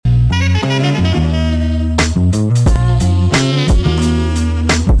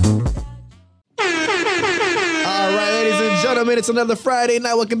It's another Friday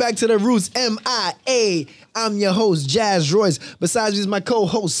night. Welcome back to the Roots MIA. I'm your host, Jazz Royce. Besides me is my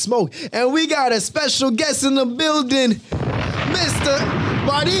co-host, Smoke. And we got a special guest in the building, Mr.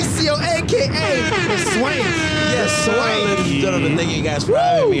 Mauricio, a.k.a. SWANK. Yes, SWANK. Ladies and gentlemen, thank you guys for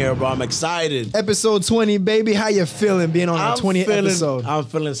having me here, bro. I'm excited. Episode 20, baby. How you feeling being on our 20th episode? I'm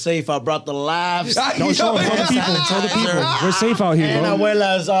feeling safe. I brought the laughs. Don't show them. Tell the people. We're safe out here, And bro.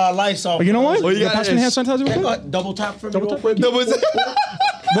 Abuela's lights off. But you know what? Well, you You got pass me the hand sanitizer real Hey, quick? double tap for me Double real tap. quick.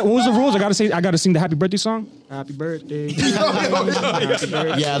 What was the rules? I gotta sing the happy birthday song. Happy birthday.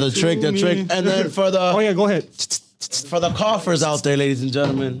 Yeah, the trick. And then for Oh the yeah, go ahead. coughers out there, ladies and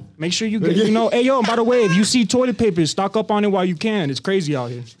gentlemen. Make sure you get, hey yo, and by the way, if you see toilet paper, stock up on it while you can. It's crazy out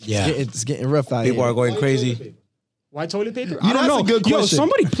here. Yeah. It's getting rough out People here. are going crazy. Why toilet paper? You know, I don't know. that's a good question. Yo,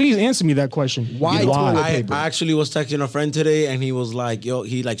 somebody please answer me that question. Why toilet I paper? actually was texting a friend today, and he was like, "Yo,"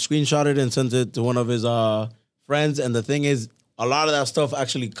 he like screenshotted and sent it to one of his friends. And the thing is, a lot of that stuff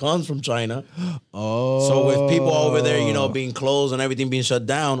actually comes from China. Oh. So with people over there, being closed and everything being shut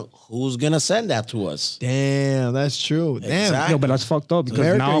down, who's gonna send that to us? Damn, that's true. Damn. Exactly. Yo, but that's fucked up because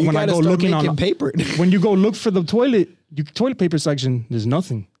America, now you when I gotta go start looking making on paper. when you go look for the toilet paper section, there's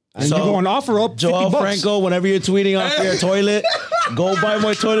nothing. And So, you go and offer up Joel $50. Franco, whenever you're tweeting off your toilet, go buy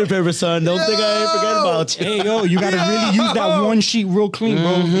my toilet paper, son. Don't think I ain't forget about you. Hey yo, you gotta really use that one sheet real clean,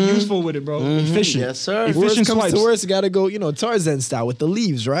 bro. Be useful with it, bro. Efficient. Yes, sir. Worst Efficient comes swipes. to worst, you gotta go, Tarzan style with the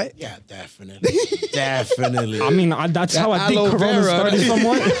leaves, right? Yeah, definitely. Definitely. I mean, that's how I think aloe Corona vera. started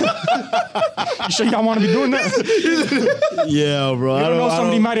somewhat. You sure y'all want to be doing that? Yeah, bro. I don't know.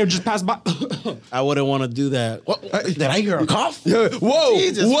 Somebody might have just passed by. I wouldn't want to do that. What? Did I hear a cough? Whoa,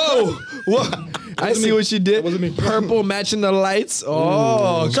 Jesus whoa. I see what you did. wasn't me. Purple matching the lights.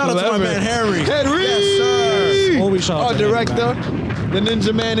 Oh, Shout out to my clever. man Henry. Henry! Yes, sir. Always shout out Our to Henry, director, the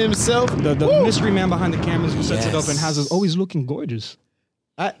ninja man himself. The mystery man behind the cameras who sets it up Yes. and has us always looking gorgeous,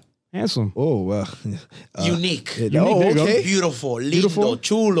 handsome. Oh, well. Unique. there you go. Beautiful. Lindo. Beautiful.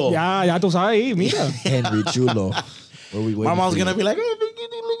 Chulo. Ya tú sabes, mira. Henry Chulo. What we My waiting mom's for going to you? be like, oh,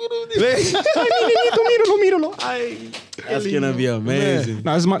 look at this. Míralo, míralo. That's going to be amazing.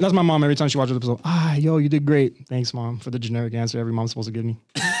 No, that's my mom every time she watches the episode. Yo, you did great. Thanks, mom, for the generic answer every mom's supposed to give me.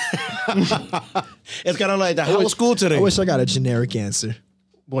 It's kind of like that. How was school today? I wish I got a generic answer.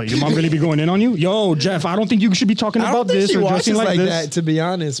 Boy, your mom really be going in on you? Yo, Jeff, I don't think you should be talking I don't about think this she or watches dressing like this. that, to be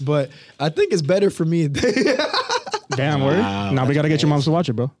honest, but I think it's better for me. Damn word. Now we got to get your moms to watch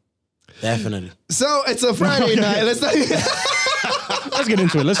it, bro. Definitely. So it's a Friday night. Let's get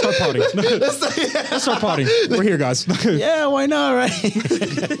into it. Let's start partying. Let's start partying. We're here, guys. Yeah, why not,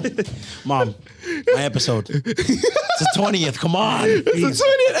 right? Mom, my episode. It's the 20th. Come on.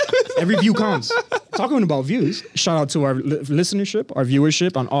 Every view counts. Talking about views, shout out to our listenership, our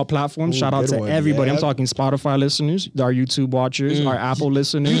viewership on all platforms. Shout out good to one. everybody. Yeah. I'm talking Spotify listeners, our YouTube watchers, our Apple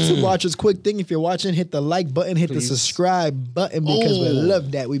listeners. YouTube watchers, quick thing. If you're watching, hit the like button, hit the Please. subscribe button because we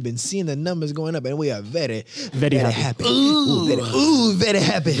love that. We've been seeing the numbers going up and we are very, very happy. Very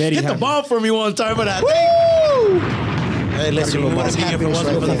happy. Very Hit the happy. ball for me one time for that. Hey, listen, we want to be here if it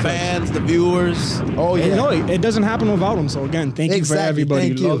wasn't for the fans, the viewers. Oh, yeah. And no, it doesn't happen without them. So again, thank you for Exactly. everybody.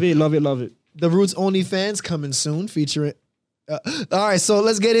 Thank you. Love it, love it, love it. The Roots Only fans coming soon, featuring. All right, so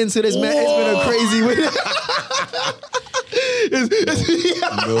let's get into this, man. It's been a crazy week.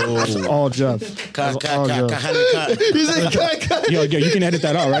 No. All Jeff. Cut. He said, cut. Yo, you can edit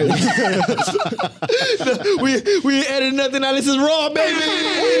that out, right? We ain't editing nothing out. This is raw, baby.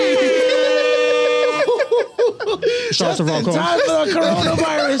 Shout out to Rocco. Time for the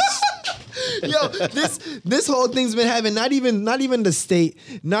coronavirus. Yo, this whole thing's been having not even the state,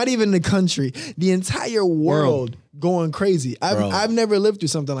 not even the country, the entire world going crazy. I've never lived through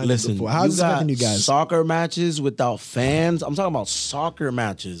something like this Listen, before. How's this affecting you guys? Soccer matches without fans. I'm talking about soccer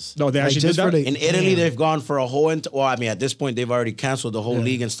matches. No, they actually just did for that. the- In Italy, they've gone for a whole. At this point, they've already canceled the whole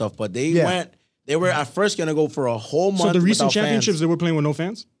league and stuff. But they went. They were at first going to go for a whole month. So the recent without championships, fans. they were playing with no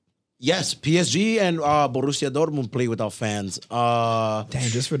fans? Yes, PSG and Borussia Dortmund played without fans. Damn,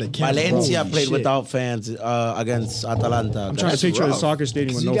 just for the cameras. Valencia Holy played shit. without fans against Atalanta. I'm trying to picture a soccer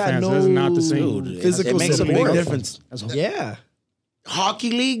stadium with You no got fans. no That's not the same. Dude, physical it makes a big support. difference. Yeah.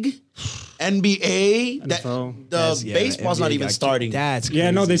 Hockey league, NBA, NFL. the baseball's not even starting. That's crazy. Yeah,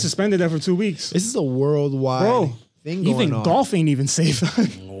 no, they suspended that for 2 weeks. This is a worldwide Bro, thing going even on. golf ain't even safe.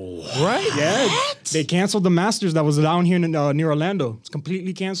 Right? Yeah, they canceled the Masters that was down here near Orlando. It's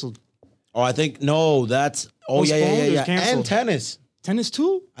completely canceled. Oh, I think no, that's Postponed or yeah. canceled? And tennis. Tennis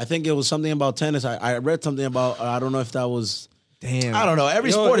too? I think it was something about tennis. I read something about. I don't know if that was Damn. I don't know.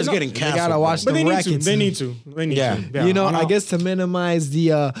 Every sport is getting canceled. They gotta watch But the they need to. rackets. They need to. They need Yeah. to. Yeah. You know, I know. guess to minimize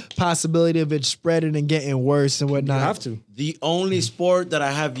the possibility of it spreading and getting worse and You whatnot. have to. The only sport that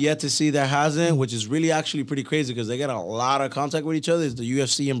I have yet to see that hasn't, which is really actually pretty crazy because they get a lot of contact with each other, is the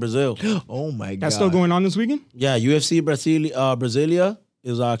UFC in Brazil. Oh my god. That's still going on this weekend? Yeah, UFC Brasilia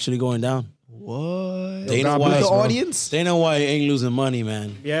is actually going down. What? Dana God White, bless, the bro. audience? Dana White ain't losing money,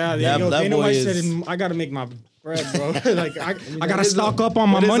 man. Yeah, That- yo, that Dana boy White is- said, I gotta make my bread, bro. Like, I gotta is stock a- up on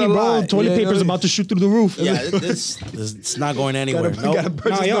my that is money, a bro. lot. Toilet Yeah, paper's no, about to shoot through the roof. Yeah, this it's not going anywhere. Gotta, gotta Nope.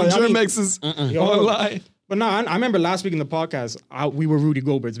 purchase Nah, yo, them I mean- Germexes Yo, online. But no, I remember last week in the podcast, we were Rudy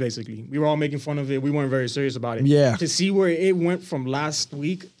Goldbergs, basically. We were all making fun of it. We weren't very serious about it. Yeah. To see where it went from last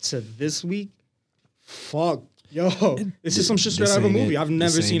week to this week, fuck. Yo, this is some shit straight out of a movie. I've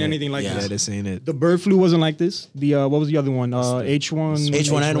never seen anything like Yeah. this. Yeah, this ain't it. The bird flu wasn't like this. The what was the other one? H1N1.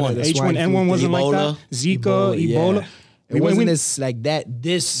 H1N1. The swine H1N1 flu wasn't like Ebola. that. Zika, Ebola. Yeah. It wasn't this like that.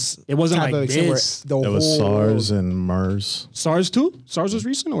 This It wasn't type like of extent where this. The It was whole SARS and MERS. SARS too? SARS was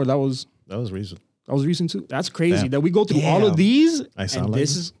recent, or that was recent. recent too? That's crazy. Damn. that we go through all of Damn. thise. I sound and like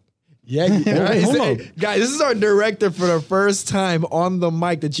this him? is Yeah, guys, hold on. guys, this is our director for the first time on the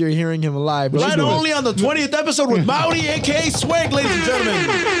mic that you're hearing him live. Right only on the 20th episode with Mauri, aka Swank, ladies and gentlemen.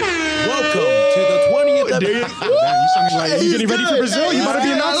 Welcome to the 20th episode. you sounding like you He's getting ready for good. Brazil. You better be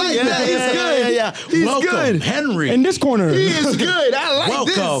Yeah, I announcing. like that. He's good. Yeah. He's Welcome, good. Henry. In this corner, He is good. I like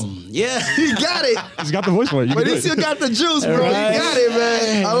Welcome. Yeah. this. He got it. he's got the voice for it. You But can he do still it. got the juice, bro. Right. He got it,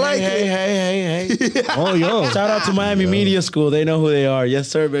 man. I like hey, it. hey. Oh, yo. Shout out to Miami Media School. They know who they are. Yes,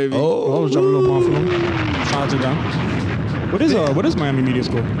 sir, baby. Oh, drop a little bomb for him. Shout out to them. What is Miami Media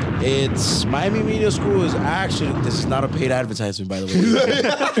School? It's Miami Media School is actually, this is not a paid advertisement, by the way.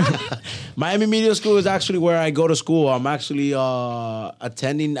 Miami Media School is actually where I go to school. I'm actually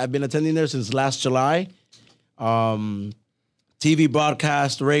attending, I've been attending there since last July. TV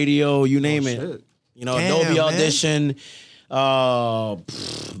broadcast, radio, you name it. shit. You know, Damn, Adobe man. Audition,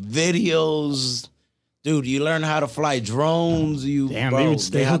 videos. Dude, you learn how to fly drones. Damn, bro,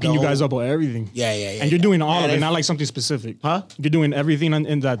 they have hooking the you guys whole- up with everything. Yeah. And you're doing all of it, they- not like something specific. Huh? You're doing everything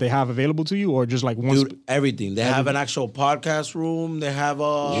in that they have available to you, or just like one. Dude, everything. They have an actual podcast room. They have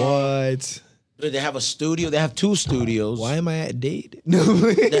a What? They have a studio. They have 2 studios. Why am I at date? No.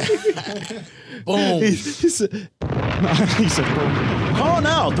 Boom. he said, "Bro, Call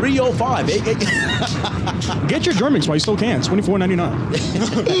now. 305. get your Germans while you still can. It's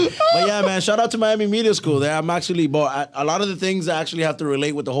 $24.99. But yeah, man, shout out to Miami Media School. There, I'm actually, a lot of the things I actually have to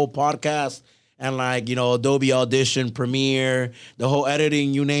relate with the whole podcast and like, you know, Adobe Audition, Premiere, the whole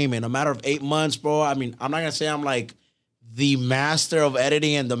editing, you name it. In a matter of 8 months, bro. I mean, I'm not gonna say I'm like the master of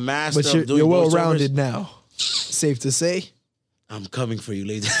editing and the master But of doing you're voiceovers. well-rounded now. Safe to say. I'm coming for you,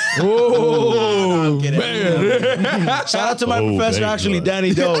 ladies. Oh, man. Shout out to my professor, big actually, boy.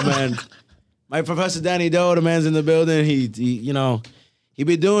 Danny Doe, man. My professor, Danny Doe, the man's in the building. He you know, he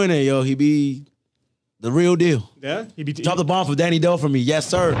be doing it, yo. He be the real deal. Yeah? Drop the bomb for Danny Doe for me. Yes,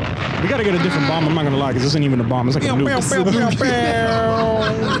 sir. We gotta get a different bomb. I'm not gonna lie, because this ain't even a bomb. It's like a nuke.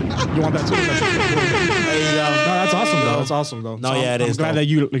 You want that too? There you go. No, that's awesome though. That's awesome though. No, yeah, it I'm is, glad though. that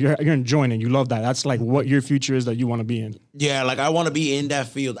you're enjoying it. You love that. That's like what your future is that you want to be in. Yeah, like I want to be in that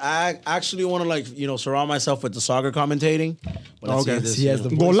field. I actually want to like, you know, surround myself with the soccer commentating. But let's Okay. see this, He has you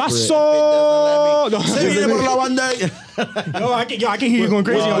the know. voice for it. Golazo! Se viene por la banda. Yo, I can hear you going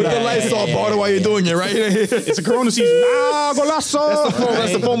crazy on With that. the Lysol bottle while you're doing it, right? It's a Corona season. Ah, golazo!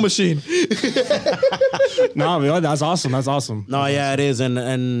 That's the phone machine. No, man, that's awesome. That's awesome. No, yeah, it is,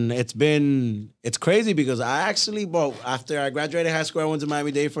 and it's crazy because I actually, bro, after I graduated high school, I went to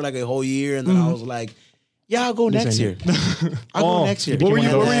Miami-Dade for like a whole year, and then I was like, yeah, I'll go next year. I'll go next year. What were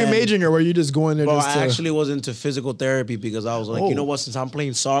you And majoring, or were you just going there Bro, just I to, actually was into physical therapy because I was like, you know what? Since I'm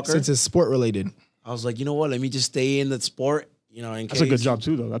playing soccer, since it's sport related? I was like, you know what? Let me just stay in the sport. You know, in That's a case. good job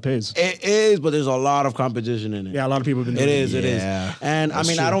too, though. That pays. It is, but there's a lot of competition in it. Yeah, a lot of people have been It doing is, it is. Yeah, And I that's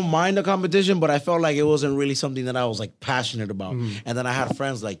mean, true. I don't mind the competition, but I felt like it wasn't really something that I was like passionate about. And then I had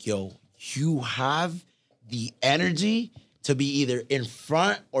friends like, yo, you have the energy to be either in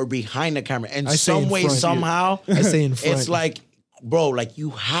front or behind the camera. In I say some in way, front. somehow, I say in front. it's like, bro, like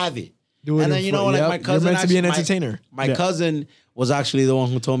you have it. Do it And in then, you know, front. like Yep. my You're cousin. meant to be an actually- entertainer. My Yeah. cousin was actually the one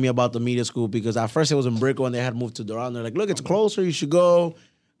who told me about the media school because at first it was in Brickell and they had moved to Doral. They're like, look, it's closer. You should go.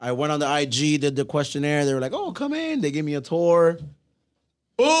 I went on the IG, did the questionnaire. They were like, oh, come in. They gave me a tour.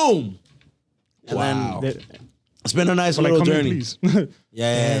 Boom. And Wow. then it's been a nice Like, little come in, journey. please.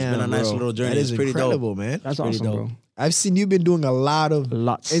 Yeah, it's been a Damn, nice bro. little journey. That is It's pretty incredible, dope. man. That's Pretty awesome, dope. bro. I've seen you've been doing a lot of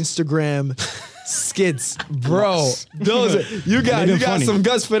Lots. Instagram skits, bro. Those you got funny. some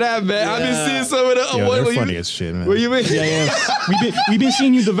guts for that, man. I've been seeing some of the. Yo, they're funny as shit, man. What you mean? Yeah. we've been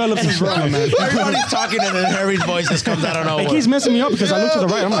seeing you develop some drama, man. Everybody's talking and then Harry's voice just comes out of nowhere. It keeps messing me up because I look to the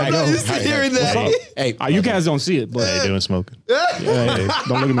right. I'm like, yo, used to hearing that. Hey, you guys don't see it, but Hey, doing smoking. hey, don't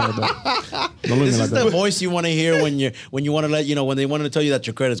look at me like that. Don't look at this me like is the that. voice you want to hear when you want to when they want to tell you that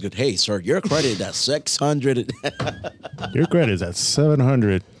your credit's good. Hey, sir, your credit is 600. Your credit's at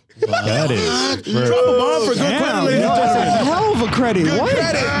 700. That is. Drop a bomb for good Damn, credit, ladies yo, and that's gentlemen. a hell of a credit. Good What?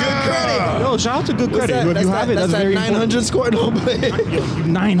 credit. Good credit. Yo, shout out to good credit. That- If you have it, that's that very 900 score. No, but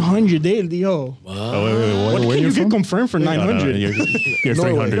 900 daily, yo. Oh, wait. What Where can you you get from? confirmed for 900? You're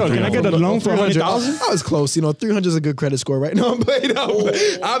Norway. 300. Yo, can I get a loan for 100,000? I was close. 300 is a good credit score, right? No, but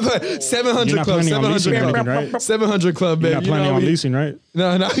I'm a 700 You're not club. planning on leasing 700 anything, club. right? 700 club, You're baby. not planning on leasing, right? No.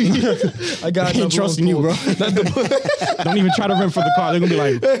 I got Ain't trusting you, bro. Don't even try to rent for the car. They're gonna be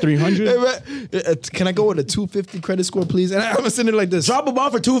like 300. Can I go with a 250 credit score, please? And I'm sitting there like this. Drop a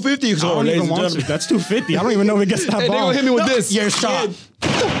bomb for 250. I don't even want to. That's 250. I don't even know if it gets that Hey, they bomb. gonna hit me with this. Your shot.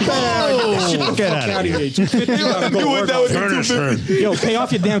 Get out of here. 250. You gotta hit me go with work that on with it. the 250. Yo, pay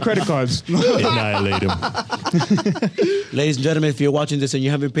off your damn credit cards. Annihilate him. Ladies and gentlemen, if you're watching this and you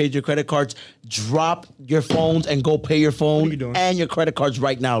haven't paid your credit cards, drop your phones and go pay your phone you doing? and your credit cards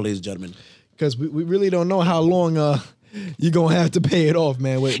right now, ladies and gentlemen. Because we really don't know how long you're going to have to pay it off,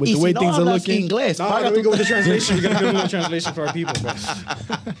 man, with the way things are looking. Inglés. Nah, let me go with the translation. You gotta do a translation for our people, bro.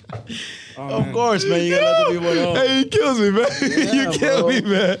 Of course, man. You gotta let the people know. Hey, he kills me, man. Yeah, you kill bro. me,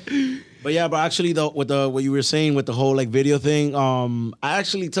 man. But yeah, but actually though, with what you were saying with the whole like video thing, I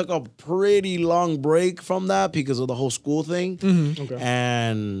actually took a pretty long break from that because of the whole school thing. Okay.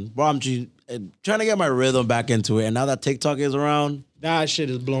 And bro, I'm trying to get my rhythm back into it. And now that TikTok is around, That shit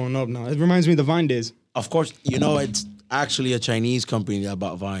is blowing up now. It reminds me of the Vine days. of course, it's actually a Chinese company that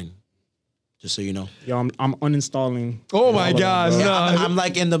bought Vine. Just so you know. Yo, I'm uninstalling. Oh, my gosh. Yeah, No. I'm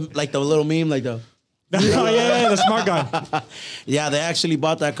like in the little meme, like the. Oh yeah, the smart guy. Yeah, they actually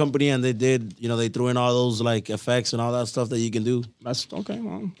bought that company and they did, they threw in all those like effects and all that stuff that you can do. That's okay,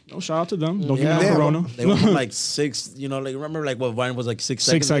 man. No shout out to them. Don't Yeah. give me no corona. They went from like 6, remember like what Vine was like 6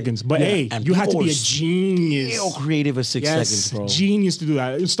 seconds? 6 seconds. But Yeah. hey, And you had to people be a were genius. so creative at 6 seconds, bro. Genius to do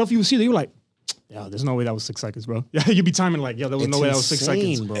that. Stuff you see that you're like, yeah, there's no way that was 6 seconds, bro. Yeah, you'd be timing like, yo, there was no way that was 6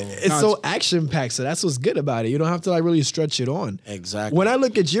 insane, seconds, bro. It's so action packed, so that's what's good about it. You don't have to like really stretch it on. Exactly. When I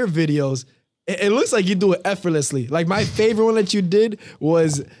look at your videos, it looks like you do it effortlessly. Like my favorite one that you did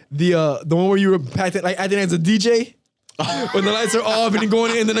was the one where you were packed like acting as a DJ. When the lights are off and you're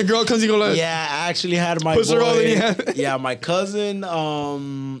going in, and then a girl comes, you go like, Yeah, I actually had my Push her all in your boy. hand. Yeah, my cousin,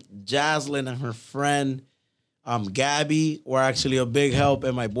 Jaslyn and her friend, Gabby were actually a big help,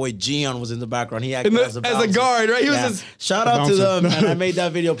 and my boy Gian was in the background. He acted as a as a bouncer. guard, right? He was Yeah. just Shout out to bouncer. them, and I made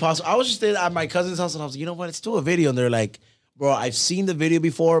that video possible. I was just at my cousin's house, and I was like, you know what? Let's do a video. And they're like, bro, I've seen the video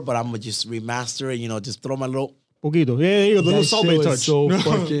before, but I'm gonna just remaster it. Just throw my little. Poquito. Yeah, the little that salt shit bay was touch. so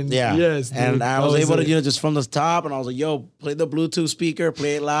fucking Yeah. yes. Dude. And I That was able it. to, just from the top, and I was like, yo, play the Bluetooth speaker,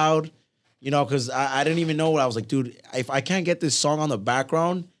 play it loud. Because I didn't even know what I was like, dude, if I can't get this song on the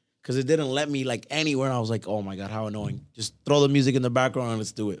background, because it didn't let me like anywhere, and I was like, oh my God, how annoying. Just throw the music in the background and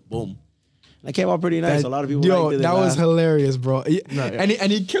let's do it. Boom. And it came out pretty nice. That- A lot of people yo, liked it. that was laughed. hilarious, bro. yeah. And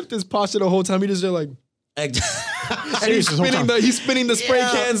he kept his posture the whole time. He just did like, and he's Serious, spinning the spray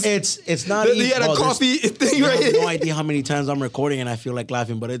Yeah, cans. It's not He easy. had a Bro, there's- coffee thing You right have here. no idea how many times I'm recording and I feel like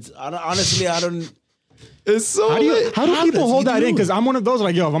laughing, but honestly, I don't. It's so How do lit. people hold that in? do? Because I'm one of those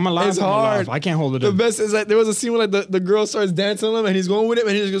like, yo, if I'm alive, It's I'm alive. hard. I can't hold it The in. best is like there was a scene where like the girl starts dancing on him and he's going with it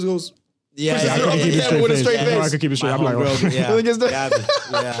and he just goes. Yeah, Pushes I her couldn't on the keep a camera straight with a face. straight Yeah, face. I could keep it straight. My I'm like, homegirl, oh. yeah. I think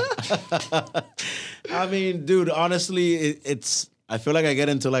it's Yeah. I mean, dude, honestly, it's. I feel like I get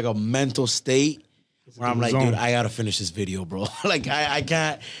into like a mental state where I'm like, zone. dude, I gotta finish this video, bro. Like, I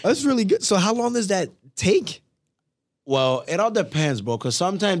can't. That's really good. So how long does that take? Well, it all depends, bro. Because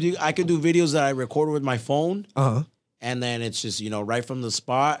sometimes I could do videos that I record with my phone, Uh-huh. and then it's just right from the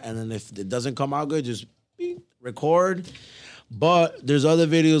spot. And then if it doesn't come out good, just record. But there's other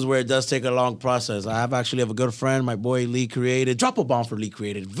videos where it does take a long process. I have a good friend, my boy Lee Created. Drop a bomb for Lee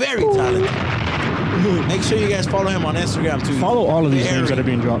Created. Very talented. Make sure you guys follow him on Instagram too. Follow all of these Very, names that are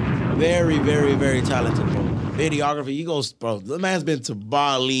being dropped. Very, very, very talented, bro. Videography, he goes, bro. The man's been to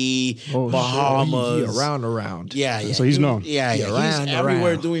Bali, Oh, shit. Bahamas. Around. Yeah. So he's known. Yeah. Yeah, He's around,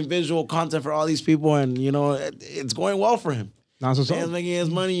 everywhere around. doing visual content for all these people, and it's going well for him. That's what's He's up. making his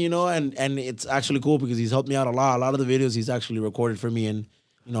money, and it's actually cool because he's helped me out a lot. A lot of the videos he's actually recorded for me, and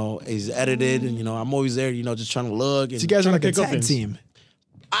he's edited, and I'm always there, just trying to look. And So you guys are Trying like to a pick up tag things. team.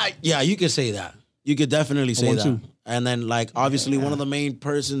 you could say that. You could definitely say that. 1-2. And then like obviously one of the main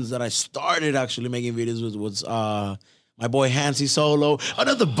persons that I started actually making videos with was my boy Hansi Solo.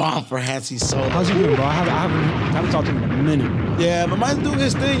 Another bomb for Hansi Solo. How's he doing, bro? I haven't talked to him in a minute. Yeah, but mine's doing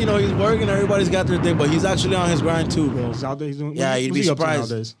his thing. You know, he's working. Everybody's got their thing, but he's actually on his grind too, bro. He's out there. He's doing. Yeah, you'd be what's he up to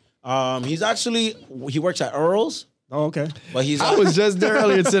surprised. nowadays? He works at Earl's, Oh, okay. but he's. I was just there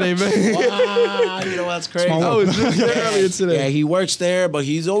earlier today, man. Wow, you know what's crazy? Small I was just there earlier today. Yeah, he works there, but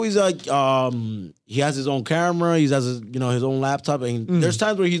he's always like, he has his own camera. He has his, his own laptop, and there's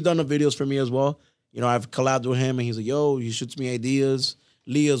times where he's done the videos for me as well. You know, I've collabed with him, and he's like, "Yo, he shoots me ideas."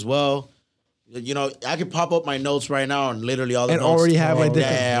 Lee as well. You know, I could pop up my notes right now and literally all the And notes. already have like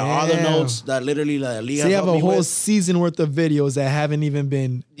different. Yeah, all the notes that literally like, Lee So has you have helped a me whole with. season worth of videos that haven't even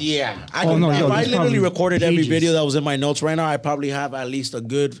been. Yeah, I Oh, can, no, if yo, I there's literally probably recorded every pages. video that was in my notes right now, I probably have at least a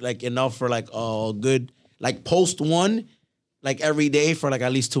good, like enough for like a good, like post one, like every day for like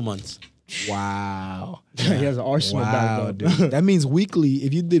at least 2 months. Wow. he has an arsenal back, dude. though. That means weekly.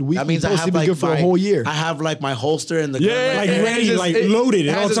 If you did weekly That means I posts, have it'd be like good for a my- whole year. I have like my holster in the Yeah, Like and ready, it like loaded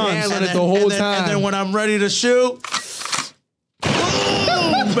at has all his times. hands on And it the whole time. And then when I'm ready to shoot,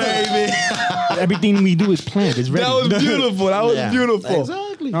 boom, baby. Everything we do is planned. It's ready. That was beautiful. That was Yeah, beautiful.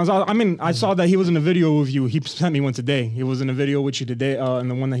 Exactly. I saw that he was in a video with you. He sent me one today. He was in a video with you today, and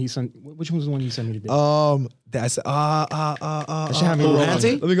the one that he sent. Which one was the one you sent me today? That's That shit had me rolling.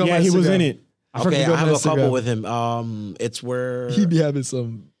 Nancy? Let me go. on Yeah, my he was Instagram. in it. Okay, go I have on a couple Instagram. with him. It's where He be having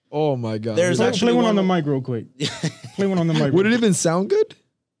some. Oh my god. There's Play, actually play one on the one- mic real quick. Play one on the mic. Would it real even sound good? quick.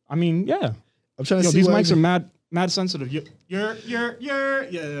 I mean, yeah. I'm trying to Yo, see. these what mics I are can- mad sensitive. Yeah. Where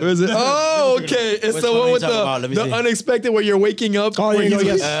is it? Oh, okay. It's Which the one one are with you talking about? Let me the see. unexpected where you're waking up. Oh, where yeah,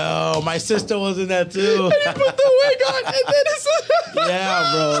 he's- yes. Oh, my sister was in that too. Put the wig on and then it's.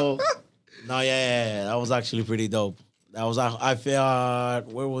 Yeah, bro. No, yeah. That was actually pretty dope. That was I felt.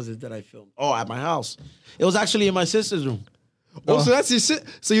 Where was it that I filmed? Oh, at my house. It was actually in my sister's room. Oh, so that's your shit.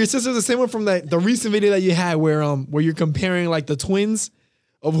 So your sister's the same one from the recent video that you had where you're comparing like the twins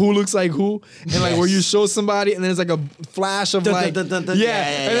of who looks like who, and like where you show somebody and then it's like a flash of like dun, dun, dun. yeah,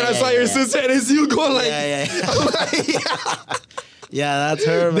 and then I saw your sister and it's you going like Yeah. Yeah, that's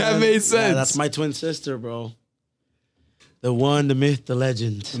her. Man. That made Yeah, sense. that's my twin sister, bro. The one, the myth, the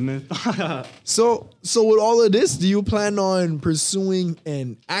legend. So with all of this, do you plan on pursuing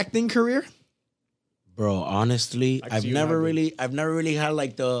an acting career? Bro, honestly, I've see you never happy. really had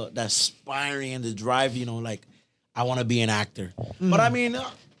like the aspiring and the drive, like I want to be an actor. But I mean,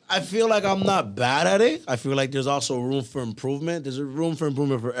 I feel like I'm not bad at it. I feel like there's also room for improvement. There's a room for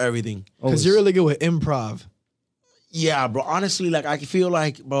improvement for everything. Because you're really good with improv. Yeah, bro. Honestly, like I feel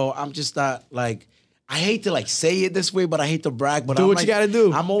like, bro, I'm just not like. I hate to like say it this way, but I hate to brag. But Do I'm what like, you gotta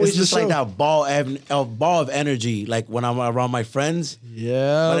do. I'm always It's the just like show. that ball of energy, like when I'm around my friends.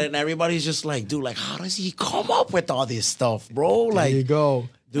 Yeah. But then everybody's just like, dude, like, how does he come up with all this stuff, bro? There Like, you go.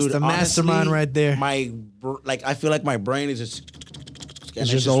 dude, It's the honestly, mastermind right there. I feel like my brain is just. It's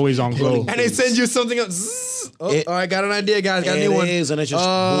just always on glow. And they send you something up. Zzz. Oh, It- all right, got an idea, guys. Got a new one. It is, and it's just.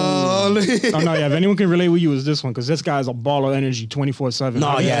 Oh, Oh no, yeah. If anyone can relate with you, is this one because this guy's a ball of energy 24/7.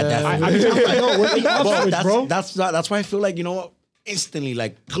 No, yeah, definitely. I know what the Bro, switch, bro. that's why I feel like, you know what? Instantly,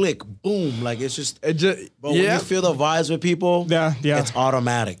 like, click, boom. Like, it's just. it just, But when yeah. you feel the vibes with people, Yeah. it's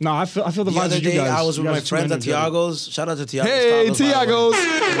automatic. No, I feel the The vibes other of you day, guys. I was with You my guys are too friends at energetic. Tiago's. Shout out to Tiago's. Hey, Tacos, by the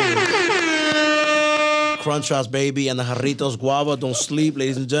way. Tiago's. Crunchos, baby, and the Jarritos Guava. Don't sleep,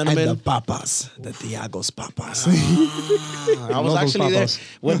 ladies and And the gentlemen. papas. The Tiago's papas. I was Love those actually there papas.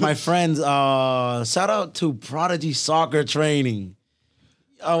 with my friends. Shout out to Prodigy Soccer Training.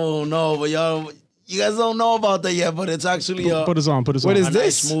 I don't know, but you guys don't know about that yet, but it's actually Put us on. What on. is a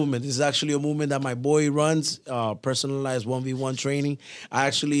this? nice movement. This is actually a movement that my boy runs, personalized 1v1 training. I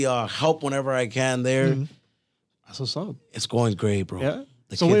actually help whenever I can there. That's what's up. It's going great, bro. Yeah?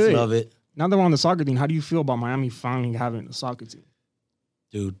 The So kids wait. love it. Now that we're on the soccer team, how do you feel about Miami finally having a soccer team?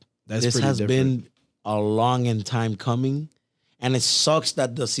 Dude, That's this pretty has different. been a long in time coming. And it sucks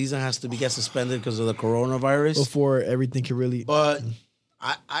that the season has to get suspended because of the coronavirus. Before everything can really. But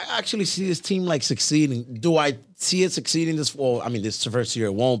I actually see this team like succeeding. Do I see it succeeding this fall? I mean, this first year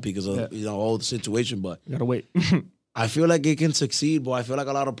it won't because of all the situation. But You gotta wait. I feel like it can succeed. But I feel like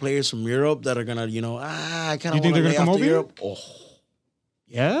a lot of players from Europe that are gonna, I kind You of think want to they're gonna lay come off over to here? Europe. Oh,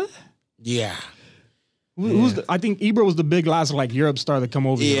 Yeah? yeah, Who's I think Ibra was the big last like Europe star to come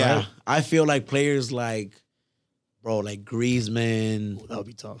over here, yeah. right? I feel like players like, bro, like Griezmann. That would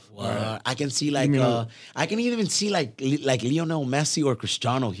be tough. I can see like mean, I can even see like Lionel Messi or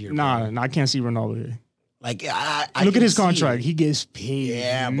Cristiano here. bro. Nah, I can't see Ronaldo here. Like Look I at can his see contract. it. He gets paid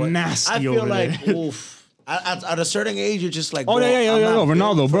Yeah, but nasty I feel over like there. oof. At a certain age, you're just like, Oh, bro, yeah, I'm not built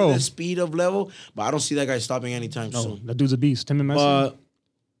Ronaldo, for bro. the speed of level, but I don't see that guy stopping anytime soon. That dude's a beast. Him and Messi. But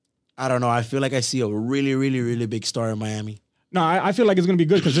I don't know. I feel like I see a really, really, really big star in Miami. No, I feel like it's gonna be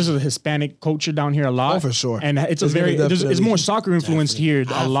good because this is a Hispanic culture down here a lot. Oh, for sure. And it's It's gonna it's definitely- more soccer influenced here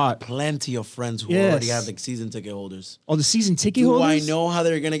I a have lot. Plenty of friends who Yes. already have like season ticket holders. Oh, the season ticket Do holders. I know how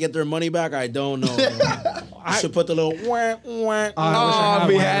they're gonna get their money back? I don't know. I should put the little wah, wah, Oh,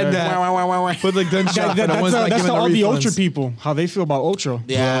 we had that. wah, wah, wah, wah. Put the gunshot for the That's ones like that's giving all the the Ultra refunds. people. How they feel about Ultra.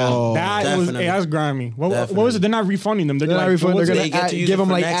 Yeah, That was definitely. that's grimy. What was Definitely. it? They're not refunding them. They're, They're not like, refunding. what's They're it? gonna They get to use give it them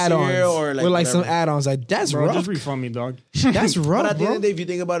for like next add-ons year or, like, with like some whatever. add-ons. Like that's Bro, rough. just refund me, dog. That's rough, But at the bro. end of the day, if you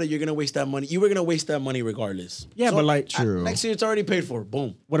think about it, you're gonna waste that money. You were gonna waste that money regardless. Yeah, but like, True. Next year, it's already paid for.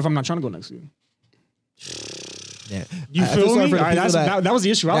 Boom. what if I'm not trying to go next year? Yeah. You I feel sorry me? for the Alright, people that was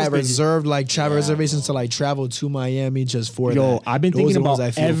the issue I was that thinking. reserved like travel reservations to like travel to Miami just for Yo, that. I've been Those thinking are the ones about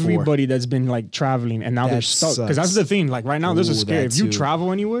I feel for. everybody that's been like traveling and now they're That stuck. Because sucks. that's the thing. Like right now, this is Ooh, scary. that If you too.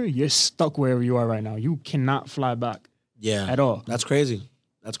 travel anywhere, you're stuck wherever you are right now. You cannot fly back Yeah. at all. That's crazy.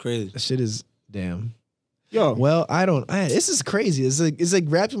 That's crazy. That shit is damn. Yo, Well, this is crazy. It's like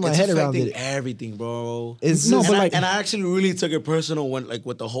wrapping my It's head around affecting it. everything, bro. It's No, just, but and, like- I actually really took it personal when, like,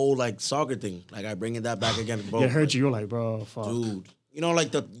 with the whole like soccer thing. Like, I bringing that back again, bro. it hurt Like, you. You're like, bro, fuck. dude. You know,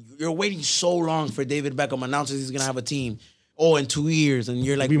 like you're waiting so long for David Beckham announces he's gonna have a team. Oh, in 2 years, and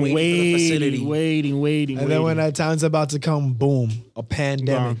you're like We've been waiting for the facility. waiting. and then when that time's about to come, boom, a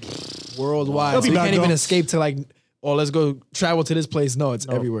pandemic worldwide. They'll So be you back, can't even though. escape to like, oh, let's go travel to this place. No, it's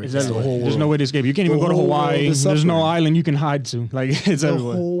everywhere. It's It's everywhere. the whole There's world. no way to escape. You can't even The go to whole world Hawaii. is There's no suffering. island you can hide to. Like it's The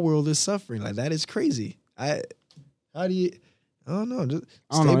everywhere. whole world is suffering. Like that is crazy. How do you? I don't know. Just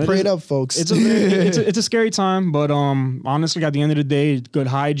I don't stay know. It prayed is- up, folks. It's a scary time, but honestly, at the end of the day, good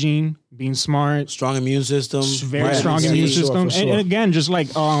hygiene, being smart, Strong immune system. very Right. strong Yeah, immune for sure, system, for sure. and again, just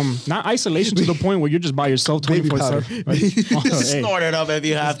like not isolation to the point where you're just by yourself Baby 24/7. powder. Snort it up if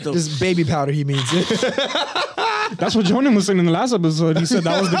you have to. Just baby powder. He means. That's what Jonan was saying in the last episode. He said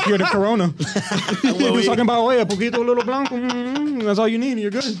that was the cure to Corona. He was talking about, oye, poquito little blanco, that's all you need,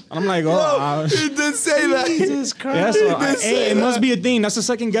 you're good. And I'm like, He did say that. Jesus Christ. yeah, so it must be a thing. That's the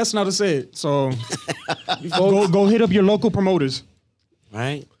second guess now to say it. So go hit up your local promoters.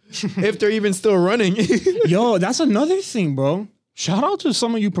 Right? If they're even still running. Yo, that's another thing, bro. Shout out to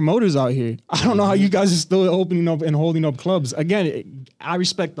some of you promoters out here. I don't know how you guys are still opening up and holding up clubs. Again, I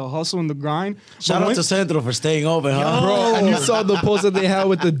respect the hustle and the grind. Shout out to Centro for staying open, huh? Bro, and you saw the post that they had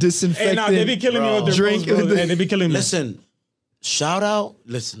with the disinfectant. Hey, nah, they be killing me with their drink. posts, bro. They be killing me. Listen, shout out.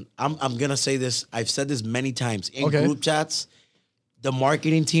 Listen, I'm gonna say this. I've said this many times in Okay. group chats. The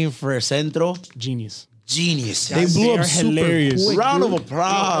marketing team for Centro, Genius. genius. They blew They up are super hilarious. quick, Round of dude.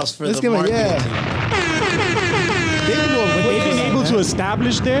 applause for Let's the give it, marketing yeah. team. They blew up What quick. they've been able to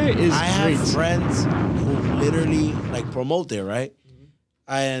establish there is I have great. friends who literally like promote there, right?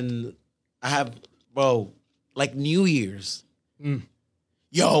 And I have, bro, like New Year's.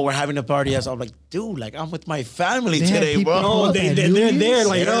 Yo, we're having a party. I'm like, dude, like I'm with my family They have today, people bro. call they're that New there, Year's?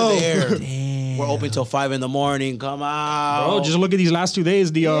 like, They're oh. there. Damn. We're open till 5 a.m. Come out, Bro, just look at these last 2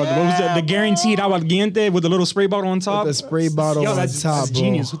 days. The what was Yeah, the guaranteed aguardiente with the little spray bottle on top. the spray bottle Yo, on that's, top, that's bro.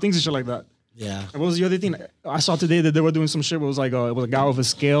 genius. Who thinks of shit like that? Yeah. And what was the other thing? I saw today that they were doing some shit where it was like it was a guy with a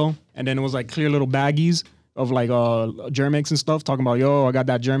scale, and then it was like clear little baggies of like Germix and stuff, talking about, yo, I got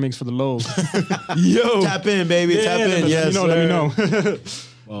that Germix for the low. Yo, Tap in, baby. Tap in. Yes, let me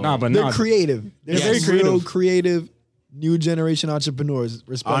know. Nah, but they're nah. creative. They're Yes. very Very real creative. creative, new generation entrepreneurs.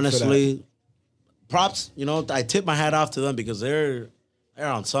 Respect for Honestly, props. You know, I tip my hat off to them because they're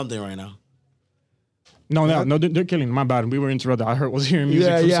on something right now. No, they're killing. My bad. We were interrupted. I was hearing music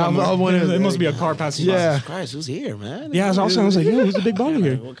Yeah, from yeah, somewhere. I wanted- It must be a car passing Yeah. Christ, who's here, man? by. Yeah, so I was like, yo, who's the big baller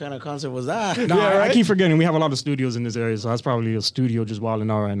here? What kind of concert was that? Nah, Yeah, I right? keep keep forgetting we have a lot of studios in this area, so that's probably a studio just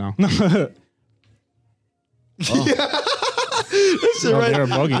wilding out right now. Shit, right? They're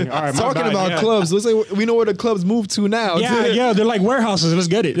bugging. All right, my Talking bad, about yeah. clubs, looks like we know where the clubs move to now. Yeah, they're like warehouses. Let's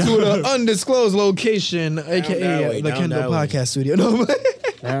get it. To an undisclosed location, that aka way, the down Kendall that way. Podcast Studio. No,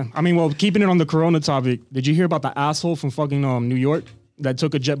 Yeah, I mean, well, keeping it on the Corona topic, did you hear about the asshole from fucking New York that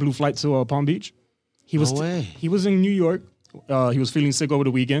took a JetBlue flight to Palm Beach? He was No way. he was in New York. He was feeling sick over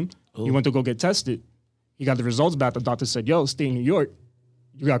the weekend. He went to go get tested. He got the results back. The doctor said, "Yo, stay in New York.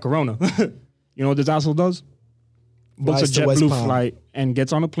 You got Corona." You know what this asshole does? Books a Flies to West JetBlue Palm. flight and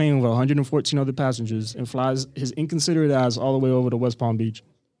gets on a plane with 114 other passengers and flies his inconsiderate ass all the way over to West Palm Beach.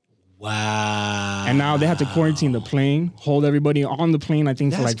 Wow. And now they had to quarantine the plane, hold everybody on the plane, I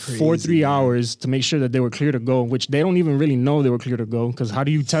think, for That's like 3 crazy, hours to make sure that they were clear to go, which they don't even really know they were clear to go. Because how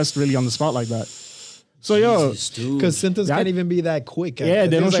do you test really on the spot like that? So yo, Because symptoms That- can't even be that quick. yeah,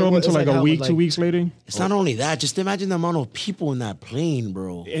 they don't show up until like a week, 2 weeks later. It's not only that. Just imagine the amount of people in that plane,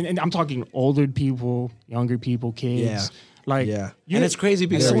 bro. And I'm talking older people, younger people, kids. Yeah. Like, Yeah. And it's crazy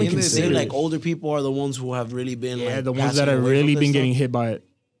because so at the end of the day, inconsiderate. like older people are the ones who have really been yeah, like the ones passing that have away really from been this getting stuff. hit by it.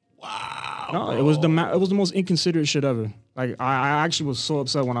 Wow. No, it was the most inconsiderate shit ever. Like, I actually was so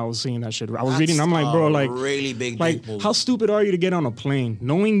upset when I was seeing that shit. I was reading, I'm like, bro, like, really big. like, how stupid are you to get on a plane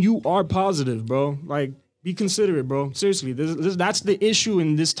knowing you are positive, bro? Like, be considerate, bro. Seriously, that's the issue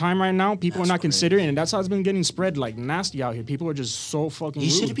in this time right now. People are not considering, and that's how it's been getting spread like nasty out here. People are just so fucking He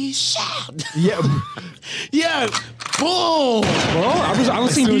rude. should be shot. Yeah. Yeah. Boom. Bro, I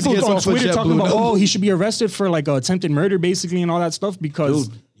was seeing soon as he people gets on off of Twitter talking JetBlue, about, no. oh, he should be arrested for like attempted murder, basically, and all that stuff because,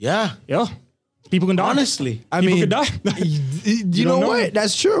 Dude. Yeah. yeah, people can die. Honestly. I People mean, could die. you know don't know. what?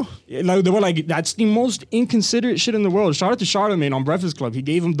 That's true. Yeah, like, they were like, that's the most inconsiderate shit in the world. Shout out to Charlamagne on Breakfast Club. He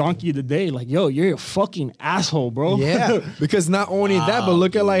gave him Donkey of the Day. Like, yo, you're a fucking asshole, bro. Yeah, because not only that, but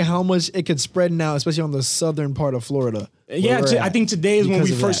look at like how much it could spread now, especially on the southern part of Florida. Yeah, where we're I at, think today is when because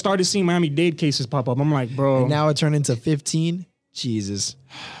we of first that. started seeing Miami-Dade cases pop up. I'm like, bro, Now it turned into 15. Jesus.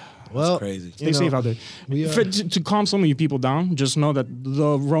 Well, crazy. stay safe out there. we are- To calm some of you people down, just know that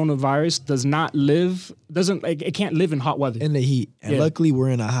the coronavirus it can't live in hot weather. in the heat, and Yeah. luckily we're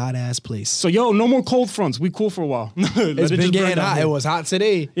in a hot ass place. So, yo, no more cold fronts. We cool for a while. It's been getting hot. It was hot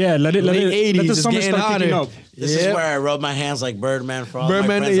today. Yeah, let Late the 80s, it's summer getting start picking hotter. up. This is where I rub my hands like Birdman for all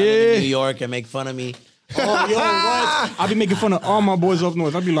Birdman, my friends that live yeah. in New York and make fun of me. Oh, yo, what? I be making fun of all my boys up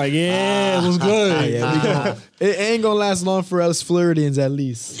north. I be like, yeah, it was good. Yeah, we go. It ain't gonna last long for us Floridians, at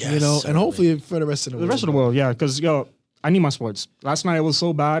least. Yes, you know, certainly. and hopefully for the rest of the world. The rest of the world, yeah, because yo, I need my sports. Last night it was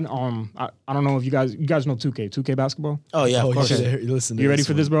so bad. I don't know if you guys know 2K basketball. Oh yeah, Oh, of course. you should listen. To You ready this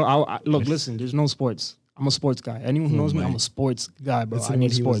for one. this, bro? Look, listen. There's no sports. I'm a sports guy. Anyone who knows me, I'm a sports guy, bro. Listen I to need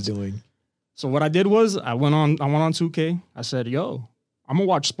what he was sports. doing. So what I did was I went on 2K. I said, yo, I'm gonna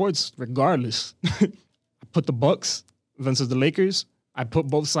watch sports regardless. I put the Bucks versus the Lakers. I put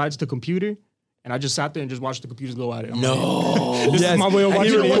both sides to computer, and I just sat there and just watched the computers go at it. I'm like, No. this is my way of And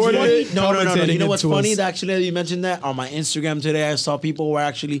watching you it. recorded Funny? it? No. Commentating You know what's into funny? us. Actually, that you mentioned that on my Instagram today, I saw people were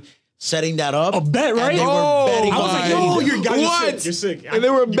actually setting that up. A bet, right? And they Oh, were betting I was on like, it. yo, you're What? sick. You're sick. And they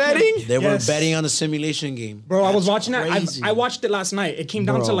were You can't- betting? They were Yes. betting on the simulation game. Bro, I was That's watching that. crazy. I watched it last night. It came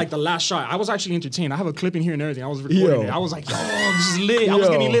down Bro. to like the last shot. I was actually entertained. I have a clip in here and everything. I was recording Yo. it. I was like, yo, this is lit. I was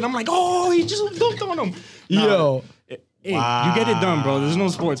Yo. getting lit. I'm like, oh, he just dunked on him. Nah, Yo. Hey, you get it done, bro. There's no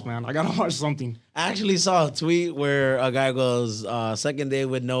sports, man. I gotta watch something. I actually saw a tweet where a guy goes, second day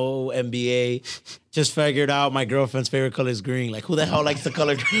with no NBA, just figured out my girlfriend's favorite color is green. Like, who the hell likes the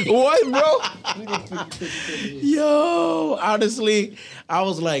color green? What, bro? Yo, honestly, I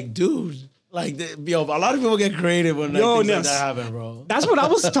was like, dude, like, yo, a lot of people get creative when like, Yo, things like Ness. that happen, bro. That's what I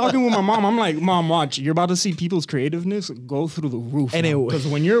was talking with my mom. I'm like, Mom, watch. You're about to see people's creativeness go through the roof. And it- Because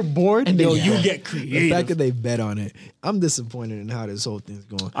when you're bored, and they- yo, you get The creative. fact that they bet on it, I'm disappointed in how this whole thing's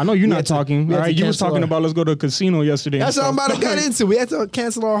going. I know you're We not had to- talking. we All had to right, you was cancel talking our- about let's go to a casino yesterday. and That's what I'm stuff. about to get into. We had to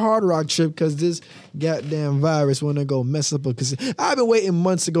cancel our Hard Rock trip because this goddamn virus wanted to go mess up a casino. I've been waiting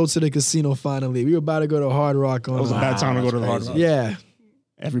months to go to the casino finally. We were about to go to Hard Rock on. It was a bad time to go to the Hard Rock. Yeah.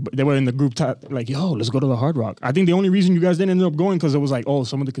 Everybody, they were in the group like, yo, let's go to the Hard Rock. I think the only reason you guys didn't end up going because it was like, oh,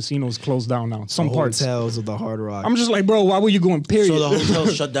 some of the casinos closed down now. Some parts. Hotels of the Hard Rock. I'm just like, bro, why were you going? Period. So the hotel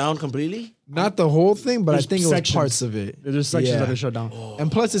shut down completely? Not the whole thing, but There's I think it was sections. parts of it. There's sections Yeah. that are shut down.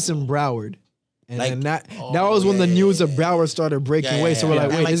 And plus, it's in Broward. And Like- then that was when the news of Broward started breaking away. So we're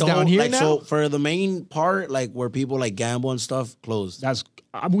like, And, wait, it's the down whole- here like, now? So for the main part, like where people like gamble and stuff, closed. That's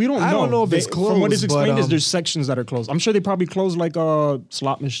we don't know. I don't know if it's From what is closed, but, explained, is there's sections that are closed. I'm sure they probably closed like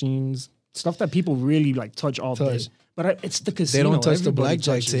slot machines, stuff that people really like touch all day. Touch. But it's the They casino. don't touch the Everybody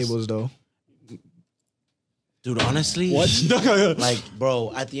blackjack touches. tables, though. Dude, honestly, What? like,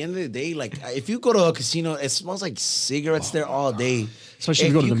 bro, at the end of the day, like, if you go to a casino, it smells like cigarettes there all day. Especially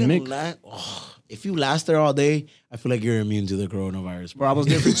if you go to the can Mick. if you last there all day, I feel like you're immune to the coronavirus. Bro, I was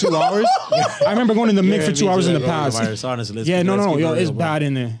there for 2 hours. I remember going in the Mick for 2 hours in the past. Coronavirus, honestly, let's Yeah, keep- no, let's no, keep yo, it it's real, bro. bad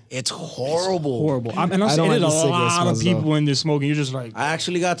in there. It's horrible. Horrible. And I'm I don't saying like there's the a cigarette lot of smells, people in there smoking. You're just like, I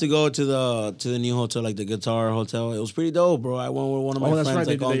actually got to go to the new hotel, like the Guitar Hotel. It was pretty dope, bro. I went with one of my oh, that's friends,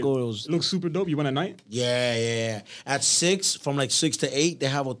 right. like Uncle. It was It looks super dope. You went at night? yeah. At 6, from like 6 to 8, they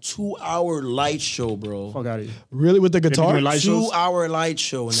have a 2-hour light show, bro. Fuck out of here. Really, with the guitar? doing light shows? 2-hour light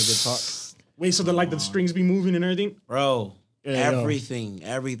show in the guitar. Wait, so the strings be moving and everything? Bro, Yeah, yo.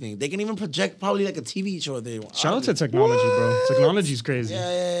 everything. They can even project probably like a TV show if they want. Shout out to technology, bro. Technology's crazy.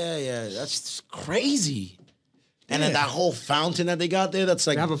 Yeah. That's just crazy. And then that whole fountain that they got there, that's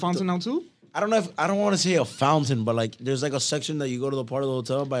like They have a fountain now too? I don't know if I don't want to say a fountain, but like there's like a section that you go to the part of the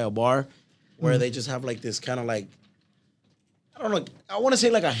hotel by a bar where they just have like this kind of like, I don't know, I want to say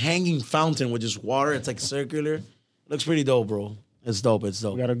like a hanging fountain with just water. It's like circular. Looks pretty dope, bro. It's dope. It's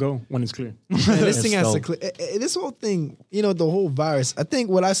dope. We gotta go when it's clear. And this thing It's has to dope. clear. This whole thing, you know, the whole virus. I think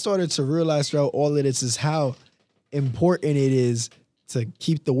what I started to realize throughout all of this is how important it is to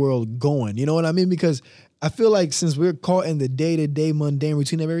keep the world going. You know what I mean? Because I feel like since we're caught in the day-to-day mundane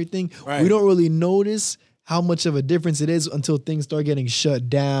routine of everything, Right. we don't really notice how much of a difference it is until things start getting shut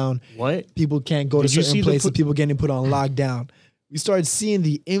down. What? People can't go Did to you certain see the places. put- People getting put on lockdown. We start seeing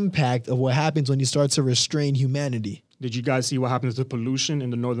the impact of what happens when you start to restrain humanity. Did you guys see what happens to pollution in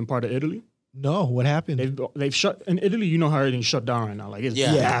the northern part of Italy? No, what happened? They've shut in Italy. You know how everything's shut down right now. Like it's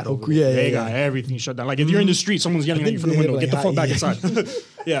Yeah. bad over there. Yeah, They yeah, got yeah. everything shut down. Like if you're in the street, someone's yelling at you from the they window. have, Get the like, fuck back inside.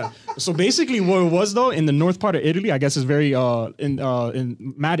 Yeah. So basically, what it was though in the north part of Italy, I guess is very in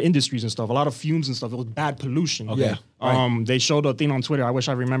mad industries and stuff. A lot of fumes and stuff. It was bad pollution. Yeah. They showed a thing on Twitter. I wish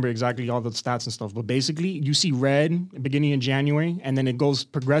I remember exactly all the stats and stuff. But basically, you see red beginning in January, and then it goes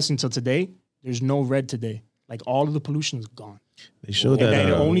progressing till today. There's no red today. Like all of the pollution is gone. They showed And that. then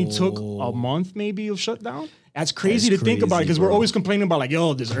it only took a month maybe of shutdown. That's crazy That's to think about crazy, because we're bro. always complaining about like,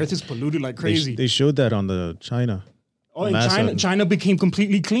 yo, this earth is polluted like crazy. They showed that on the China. Oh, in NASA. China became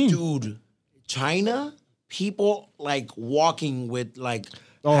completely clean. Dude, China, people like walking with like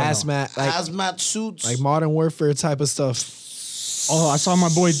Oh, no. Hazmat, like hazmat suits. like modern warfare type of stuff. Oh, I saw my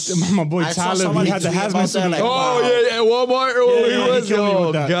boy I saw Tyler. somebody He had the tweet about hazmat suit. that, like, Oh, wow. at Walmart. Yeah, yeah, he killed me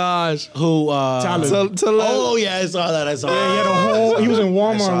with that. gosh. Who? Tyler. Oh yeah, I saw that. I saw he had that. a whole. He was in I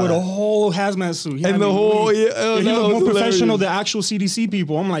Walmart saw with a that. whole hazmat suit. He had And the me whole weak. he He that looked was more professional hilarious. than actual CDC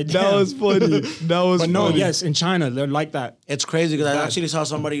people. I'm like, That damn. was funny. That was But no, funny. yes, in China they're like that. It's crazy because I actually saw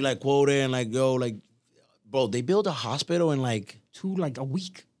somebody like quote it and like go like, bro, they built a hospital in like Like a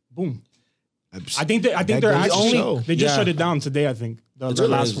week. Boom. I I think That they're goes to actually show. they just Yeah. shut it down today. I think the It's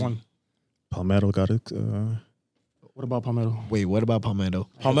last crazy. one. Palmetto got it. What about Palmetto? Wait, what about Palmetto?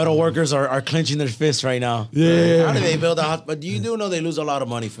 Palmetto workers are clenching their fists right now. Yeah. How do they build a hospital? But you do know they lose a lot of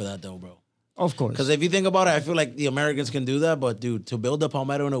money for that though, bro. Of course. Because if you think about it, I feel like the Americans can do that, but dude, to build a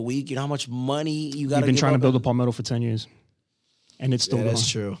Palmetto in a week, you know how much money you got We've been trying to build a Palmetto for 10 years. And it's still Yeah, going. that's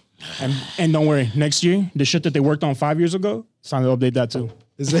true. And don't worry, next year, the shit that they worked on 5 years ago, it's time to update that too.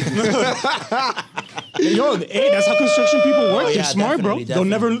 Is it? Yo, hey, that's how construction people work. Oh, They're yeah, smart, bro.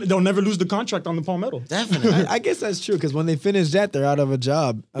 definitely. They'll never lose the contract on the Palmetto. Definitely. I guess that's true because when they finish that, they're out of a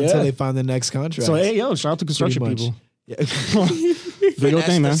job until Yeah. they find the next contract. So hey, yo, shout out to construction much. people. Yeah. Do your Finesse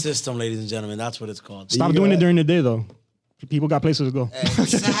thing, the man. system, ladies and gentlemen. That's what it's called. Stop doing it during the day though. People got places to go.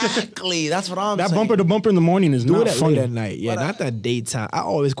 Exactly. That's what I'm That saying. bumper to bumper in the morning is Do not it at funny. late at night. Yeah, not that daytime. I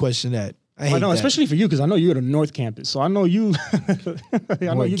always question that. I hate I know, that. especially for you, because I know you're at a North Campus. So I know you I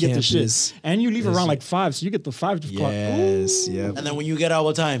know North you get the Campus. shit. And you leave around like 5, so you get the 5 o'clock. Yes, yeah. And then when you get out,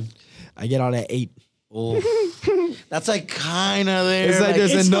 what time? I get out at 8. Oh, that's like kind of there. It's like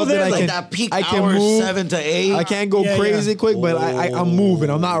there's it's enough still that I like can- that peak I can hour, move. 7 to 8. I can't go Yeah, crazy yeah. quick, but I'm moving.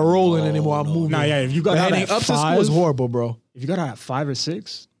 I'm not rolling anymore. I'm moving. Nah, yeah, if you got But out heading at up to school is 5, horrible, bro. if you got out at 5 or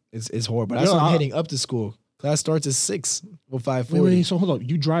 6, It's horrible. That's Yo, why I'm I- heading up to school. Class starts at 6 or 5:40. wait, so hold up.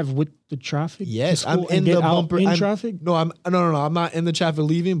 You drive with the traffic? to Yes, I'm school in and get the out bumper. in traffic? No, no. I'm not in the traffic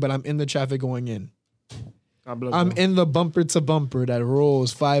leaving, but I'm in the traffic going in. God bless I'm bro. in the bumper to bumper that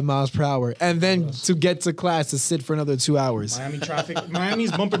rolls 5 miles per hour, and then to get to class to sit for another 2 hours. Miami traffic.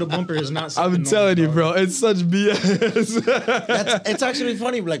 Miami's bumper to bumper is not something I'm telling you, normal, bro, it's such BS. It's actually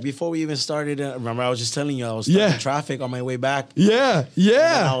funny. Like before we even started, remember I was just telling you I was stuck Yeah. in traffic on my way back. yeah, And I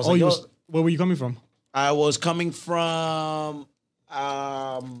yeah. was Oh, like, you yo, where were you coming from? I was coming from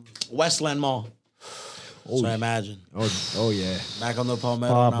Westland Mall. So imagine Oh yeah. back on the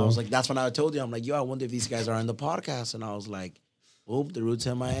Palmetto, and I Pablo. was like, that's when I told you, I'm like, yo, I wonder if these guys are in the podcast, and I was like, boom, the Roots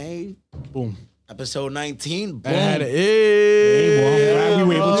MIA, Boom. episode 19, boom. I had Hey, well, I'm glad we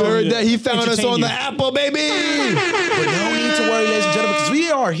were able You to heard that? He found us entertain on you. the Apple, baby. But no need to worry, ladies and gentlemen, because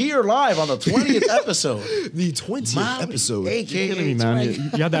we are here live on the 20th episode. The 20th Mommy, episode. AKA Killing me, man.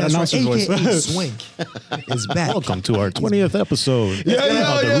 Swank. You had that That's announcer right. AKA voice. Swank is back. Welcome to our 20th episode.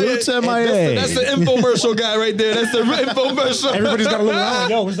 Yeah, of the Roots MIA. That's the infomercial guy right there. That's the infomercial. Everybody's got to look around.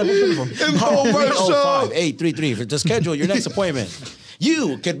 Yo, where's that coming from? Infomercial. 305-833 to schedule your next appointment.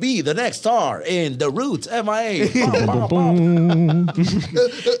 You could be the next star in the Roots MIA. If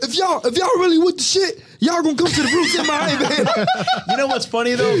y'all really with the shit, y'all gonna come to the Roots in my man. You know what's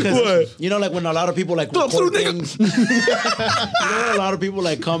funny though? What? Because you know, like when a lot of people like Thumb record through, things. You know, a lot of people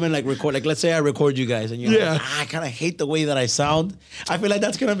like come and like record. Like, let's say I record you guys, and you're Yeah. like, I kind of hate the way that I sound. I feel like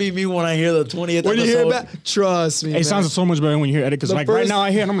that's gonna be me when I hear the 20th When you episode. hear it back, trust me. It man. sounds so much better when you hear edit. Because The like right first- now I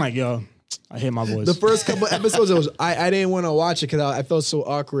hear it, I'm like, yo, I hate my voice. The first couple episodes, I didn't want to watch it because I felt so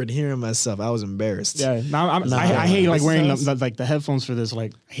awkward hearing myself. I was embarrassed. Yeah, I hate like wearing the headphones for this.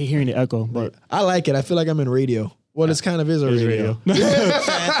 Like, I hate hearing the echo. But I like it. I feel like I'm in radio. Well, this kind of is a radio.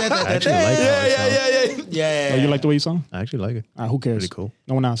 I actually like it. Yeah. Oh, you like the way you sound? I actually like it. Who cares? Pretty cool.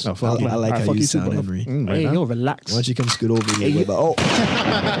 No one else. No, fuck I like how fuck you too, sound, bro. Henry. Hey, Right now? yo, relax. Why don't you come scoot over here? Oh,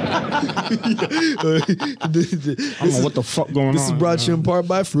 I don't know what the fuck going on. this is brought to you in part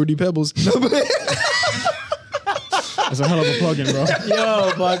by Fruity Pebbles. That's a hell of a plug-in, bro. That's a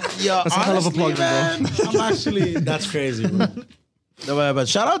hell of a plug-in, bro. I'm actually, that's crazy, bro. No, but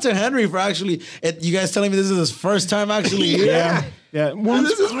shout out to Henry for actually, you guys telling me this is his first time actually here. Yeah.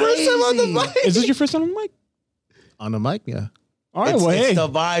 This is his first time on the mic. Is this your first time on the mic? On the mic, yeah. All right, It's, well, hey. it's the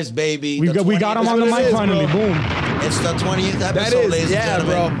vibes, baby. We got him on the mic finally. Boom. It's the 20th episode, That is, ladies and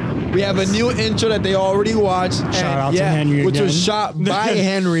bro. gentlemen. We have a new intro that they already watched. Shout out to Henry which again. was shot by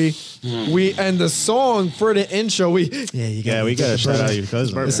Henry. And the song for the intro, we gotta shout out your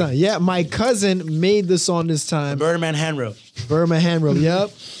cousin. the song. Yeah, my cousin made the song this time. Birdman Handrail. Burma Handrail.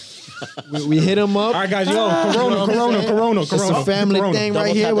 Yep. we hit him up. All right, guys. Yo, Corona. It's a family thing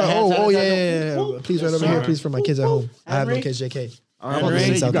right here. Double tap the hands, Yeah. Please, right over here, please, for my kids at home. I have no kids, JK. I'm about to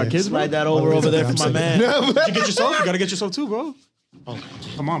say, you got kids, bro? Slide that over there for my man. Did you get yourself? You gotta get yourself too, bro. Oh,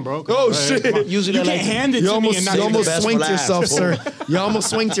 come on, bro. Come Oh, on. shit. Come on. Usually You I can't like to- hand it You to me almost, and not you give almost the best. swinked for last, yourself, fool. sir. You almost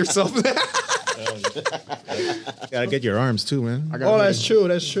swinked yourself. Gotta get your arms too, man. Oh, that's true.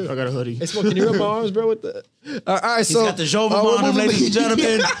 That's true. I got a hoodie. Hey, Smoke, can you rub my arms, bro? With the all right, He's so got the Jovum on him, ladies and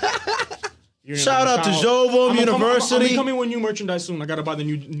gentlemen. Shout out to Jovum University. I'm coming with new merchandise soon. I gotta buy the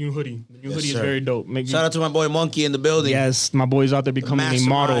new hoodie. The new hoodie is sir. very dope. Shout out to my boy Monkey in the building. Yes, my boys out there becoming a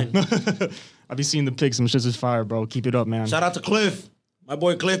model. mastermind. I be seeing the pics. Some shit is fire, bro. Keep it up, man. Shout out to Cliff. My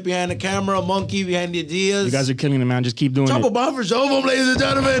boy Cliff behind the camera, Monkey behind the ideas. You guys are killing it, man. Just keep doing Trouble it. bomb for Jovum, ladies and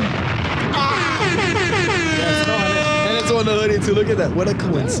gentlemen. and it's on the hoodie too. Look at that. What a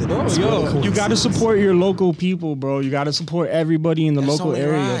coincidence. What a Yo, you coincidence. gotta support your local people, bro. You gotta support everybody in the That's local only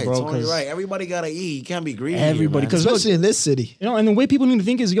area, right. bro. It's only 'cause right. Everybody gotta eat. You can't be greedy. Everybody, because because especially in this city. you know, and the way people need to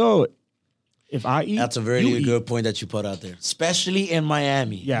think is, yo, if I eat, that's a you very eat. good point that you put out there, especially in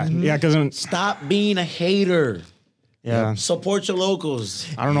Miami. Yeah, yeah, because Stop being a hater. yeah, Support your locals.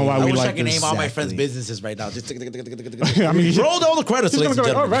 I don't know why I we wish like I could this. name all my Exactly. friends' businesses right now. Just I mean, roll down the credits, He's ladies gonna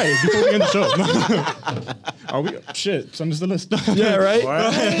and go, all gentlemen. right, before we end the show. Are we? Shit, send us the list. Yeah, right?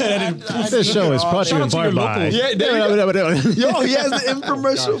 This show is brought to you Shout in out to your part by. locals. Yeah, there you go. Yo, he has the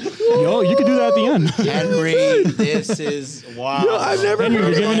infomercial. Yo, you could do that at the end. Henry, this is wow. Yo, I've never Henry, heard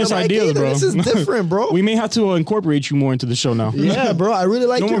you're of giving it us like ideas, either. bro. This is different, bro. We may have to incorporate you more into the show now. Yeah, bro. I really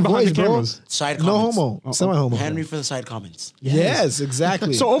like No your more behind voice, the bro. cameras. Side No comments. homo. Semi-homo. Henry for the side comments. Yes,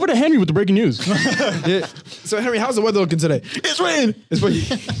 exactly. So over to Henry with the breaking news. Yeah. So Henry, how's the weather looking today? It's raining. It's raining.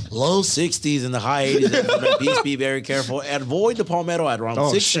 Low 60s and the high 80s. Please be very careful. Avoid the Palmetto at around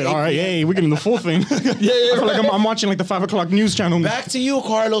Oh 6 shit! to 8 All right, p.m. hey, we're getting the full thing. I feel like I'm watching like the 5 o'clock news channel. Back to you,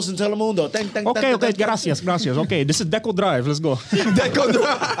 Carlos and Telemundo. Okay, gracias. Okay, this is Deco Drive. Let's go. Deco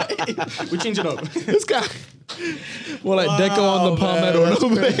Drive. We change it up. This guy. More like Deco on the Palmetto.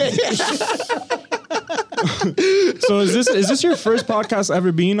 So is this your first podcast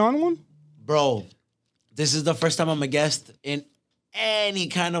ever being on one? Bro, this is the first time I'm a guest in any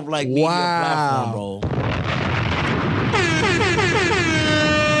kind of like media platform, bro.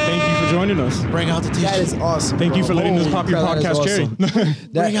 Thank you for joining us. Bring out the tissue. That is awesome. Thank you bro. for letting us Holy pop your crap, that is podcast cherry. awesome.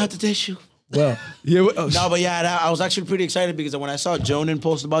 Bring out the tissue. Well, yeah. No, but yeah, I was actually pretty excited because when I saw Jonan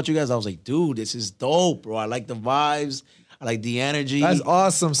post about you guys, I was like, dude, this is dope, bro. I like the vibes. I like the energy. That's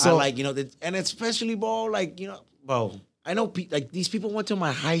awesome. So I like, and especially, bro, like, bro, I know like these people went to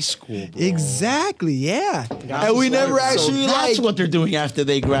my high school, bro. Exactly, yeah. And we So never actually that's like what they're doing after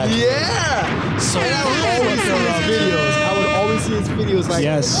they graduate. yeah. So and I would always see his videos. I would always see his videos like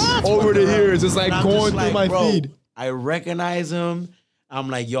Yes. over the years. It's like And I'm going just through my bro, feed. I recognize him. I'm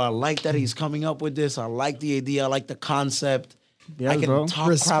like, yo, I like that he's coming up with this. I like the idea. I like the concept. Yes, I can bro. talk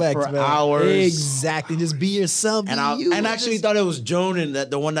Respect, crap for man. hours. Exactly. Just be yourself. And be I you. actually thought it was Jonan, that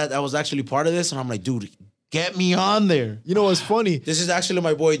the one that was actually part of this. And I'm like, dude, get me on there. You know what's funny? This is actually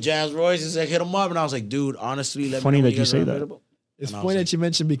my boy Jazz Royce. He's like, hit him up. And I was like, dude, honestly, let Funny me know that when you say guys are that. available. It's And I funny was that you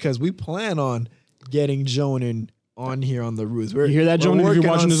mentioned because we plan on getting Jonan on here on the Roots. You hear that, we're Jonan, if you're working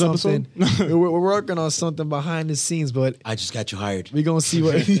watching on this episode? something- we're working on something behind the scenes, but I just got you hired. we're gonna see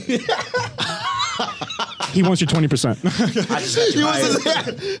what. He wants your 20%. I just got you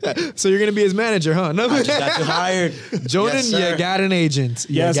hired. So you're gonna be his manager, huh? No, I just got you hired. Jonan, Yes, sir. you got an agent.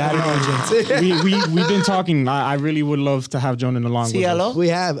 Yes, you got an agent. we've been talking. I really would love to have Jonan along See, with us. hello? We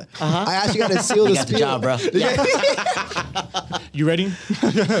have. I actually got to seal You the got the spiel. job, bro. You ready?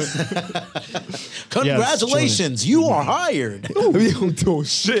 Congratulations, you are hired. We don't do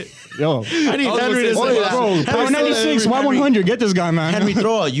shit. Yo, I need Henry to say, bro, Power 96, Y100. Get this guy, man. Henry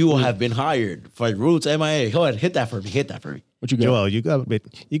Throw, you have been hired for Roots MIA. Go ahead, hit that for me. What you got? Joel, you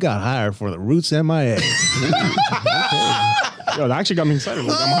got hired for the Roots MIA. Yo, that actually got me excited.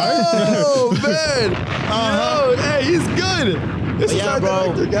 Like, I'm hired. Oh man. Yo, hey, he's good. This is Yeah, our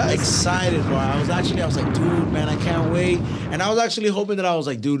bro. director, guys. Excited, bro. I was like, dude, man, I can't wait. And I was actually hoping that I was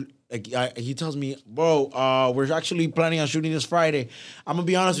like, dude, like he tells me, bro, we're actually planning on shooting this Friday. I'm gonna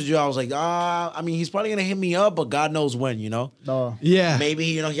be honest with you. I was like, I mean, he's probably gonna hit me up, but God knows when, you know. Yeah. Maybe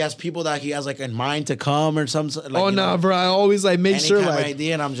he has people that he has like in mind to come or something. Like, Oh no, bro. I always like make any sure kind of like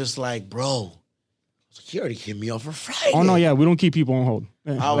idea, and I'm just like, bro. He already hit me up for Friday. Oh, no, yeah. We don't keep people on hold.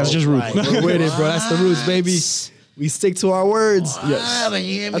 Yeah, I that's was just rude. like, we're with it, bro. That's the roots, baby. We stick to our words. Yes. I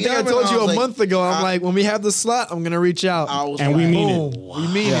think I told you a month ago. I'm like, when we have the slot, I'm gonna reach out. And we mean it. We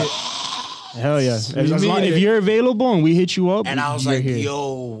mean it. Hell yeah. If you're available and we hit you up, And I was you're like, here.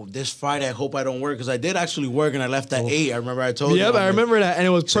 yo, this Friday, I hope I don't work. Because I did actually work and I left at 8. I remember I told you. Yep, I I'm like- remember that, and it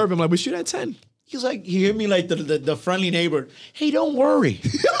was perfect. I'm like, we shoot at 10. He's like, he hit me like the friendly neighbor. Hey, don't worry.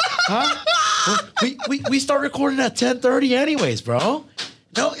 Huh? we start recording at 10:30 anyways, bro.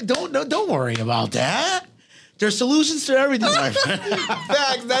 No, don't worry about that. There's solutions to everything, my friend.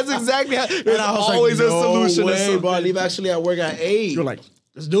 Facts. That's exactly how. And I was always like, a solution. No to way, something. bro. I leave actually at work at 8. You're like,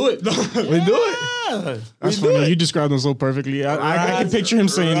 let's do it. We do it. Yeah. That's funny. You described them so perfectly. I can picture him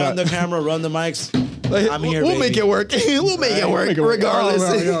saying run that. the camera, run the mics. Like, I'm here, We'll baby. make it work. We'll make it work, Make it work. regardless.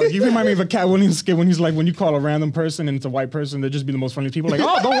 Oh, bro, yo, you remind me of a Cat Williams skit when he's like, when you call a random person and it's a white person, they'll just be the most funny people. Like,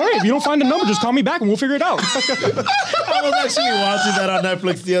 oh, don't worry. If you don't find the number, just call me back and we'll figure it out. I was actually watching that on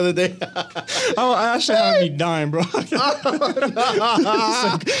Netflix the other day. Oh, I actually had me dying, bro. He's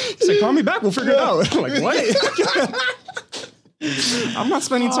like, call me back. We'll figure it out. I'm like, what? I'm not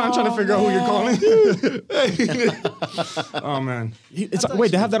spending time trying to figure out who you're calling. Oh, man.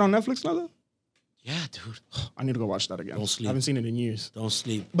 Wait, they have that on Netflix now, though? Yeah, dude. I need to go watch that again. Don't sleep. I haven't seen it in years. Don't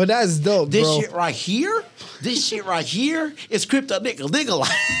sleep. But that's dope, This bro. shit right here is crypto nickel.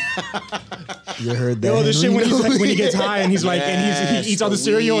 You heard that? Yo, the shit Henry? when he gets high and he's like, and Yes, he eats all the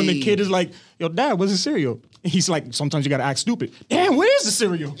cereal and the weed. kid is like, yo, Dad, what's the cereal? And he's like, sometimes you gotta act stupid. Damn, where is the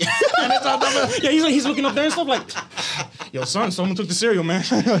cereal? Yeah, he's looking up there and stuff like, yo, son, someone took the cereal, man.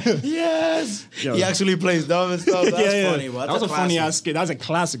 Yes. Yo. He actually plays dumb and stuff. That's funny, bro. That was a funny classic. ass skit. That was a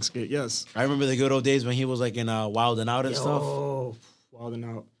classic skit, yes. I remember the good old days when he was like in Wild and Out and stuff. Oh, Wild and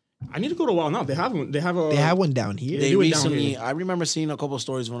Out. I need to go to Wild Now. They have one. They have a. They have one down here. They do it down recently, here. I remember seeing a couple of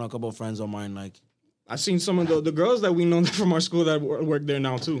stories from a couple of friends of mine. Like, I've seen some of the girls that we know from our school that work there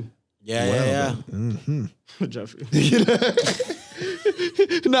now too. yeah. Jeffrey.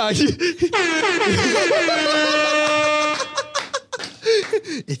 Nah.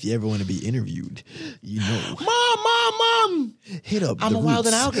 If you ever want to be interviewed, you know. Mom. Hit up I'm the a Wild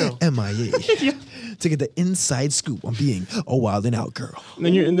and Out Roots girl. MIA to get the inside scoop on being a Wild and Out girl.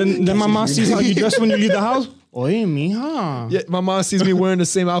 And then my mom sees how you dress when you leave the house. Oye, mija. Yeah, my mom sees me wearing the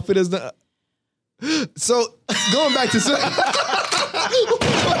same outfit as the. So going back to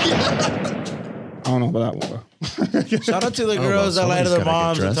I don't know about that one, bro. Shout out to the well, girls that lie to somebody's their gotta get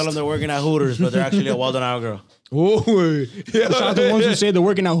moms and dressed. tell them they're working at Hooters, but they're actually a Wild and Out girl. oh, yeah. Shout out to the ones who say they're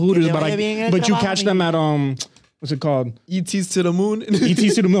working at Hooters, Yeah, but yeah, yeah, but you yeah, catch them at what's it called? ETs to the moon.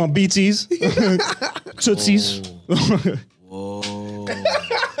 ETs to the mill, BTs, Tootsies. Whoa.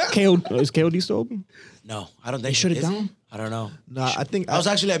 Is KOD still open? No, I don't think shut it is down? I don't know. Nah, I think I was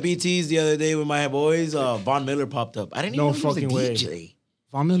actually at BT's the other day with my boys. Von Miller popped up. I didn't even No know he was a fucking way. DJ.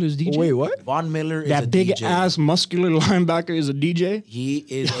 Von Miller's DJ. Wait, what? Von Miller is a That big DJ. ass muscular linebacker is a DJ. He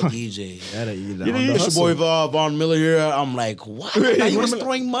is a DJ. It's It's your boy Von Miller here. I'm like, what? He was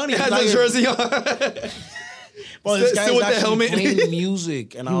throwing money. Has Like, a jersey on. bro, this Still guy's with the actually helmet. playing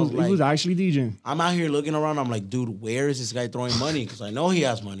music. And I was He was like, actually DJing. I'm out here looking around. I'm like, dude, where is this guy throwing money? Because I know he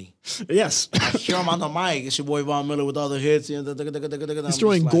has money. Yes. I hear him on the mic. It's your boy Von Miller with all the hits. He's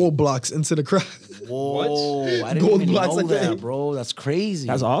throwing gold blocks into the crowd. Whoa. I didn't Gold even blocks know like that, that. bro. That's crazy.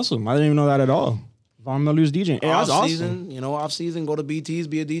 That's awesome. I didn't even know that at all. Von Miller's DJing. Hey, that's Off awesome. season, off season, go to BT's,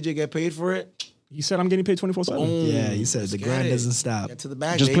 be a DJ, get paid for it. He said I'm getting paid 24/7. Yeah, he said the Get grind it. doesn't stop. Get to the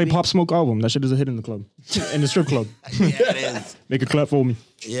bag, Just baby. play Pop Smoke album. That shit is a hit in the club, in the strip club. Yeah, it is. Make a clap for me.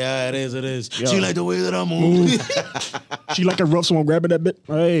 Yeah, it is. It is. Yo. She like the way that I move. She like a rough someone grabbing that bit.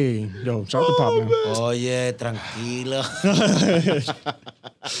 Hey, yo, shout out to Pop, man. Oh yeah, tranquila.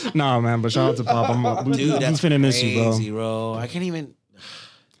 Nah, man, but shout out to Pop. Dude, I'm that's finna miss you, crazy, bro. I can't even.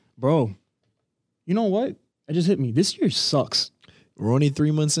 bro. You know what? It just hit me. This year sucks. We're only 3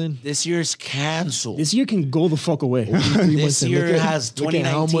 months in. This year's canceled. This year can go the fuck away. This year has look at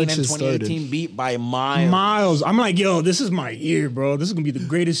how 2019 much and it started. 2018 beat by miles. Miles. I'm like, yo, this is my year, bro. This is gonna be the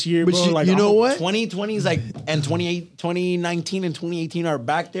greatest year, But bro. you, Like, you know what? 2020 is like, and 2019 and 2018 are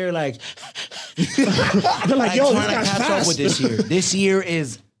back there, like, They're like, like yo, this trying to guy's catch up fast. with this year. This year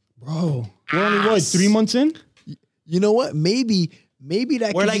is, Bro, we're only what 3 months in? You know what? Maybe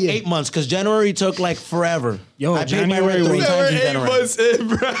that we're could like be 8 months because January took like forever. Yo, I paid my January rent 3 was- times in January. in,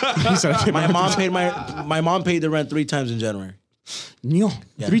 bro. He said, I My mom paid the rent 3 times in January. Yo,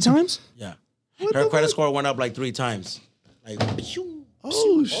 Yeah. 3 times? Yeah, her credit score went up like 3 times. Like,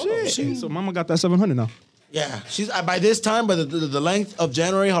 Oh shit! So mama got that 700 now. yeah, she's by this time, by the length of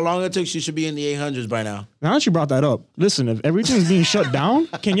January, how long it took, she should be in the 800s by now. Now that you brought that up, listen, if everything's being shut down,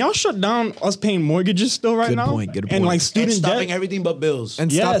 can y'all shut down us paying mortgages still right Good now? point, good And point. like And student stopping debt. everything but bills.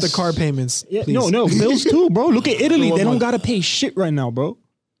 And stop the Yes. car payments. Yeah, please. no, bills too, bro. Look at Italy. For 1 They don't month. gotta pay shit right now, bro.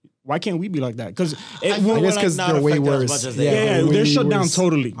 Why can't we be like that? Because I feel I guess we're, 'cause not they're way affected as worse. much as they Yeah. are. yeah, way they're shut down worse.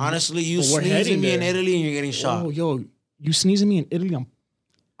 totally. Honestly, you But we're sneezing heading me in there. Italy and you're getting shot. Oh, yo, you sneezing me in Italy?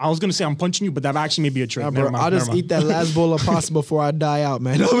 I was gonna say I'm punching you, but that actually may be a trick. Nah, Never bro, mind, I'll just never mind. eat that last bowl of pasta before I die out,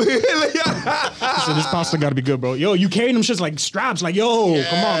 man. So this pasta gotta be good, bro. Yo, you carrying them shits like straps, like yo,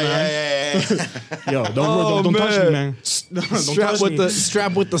 come on, man. Yeah. Yo, don't touch me, man. Don't strap touch with me. the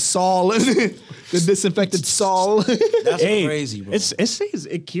strap with the Saul, the disinfected Saul. That's Hey, crazy, bro. it says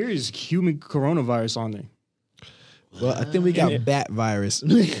it cures human coronavirus on there. Well, I think we got bat virus.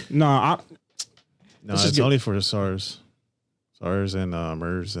 Nah, No, Let's just it's get- only for the SARS and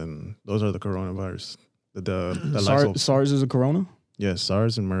MERS, and those are the coronavirus. The Lysol. SARS is a corona. Yes,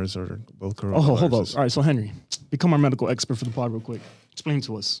 SARS and MERS are both coronaviruses. Oh, hold up. All right, so Henry, become our medical expert for the pod real quick. Explain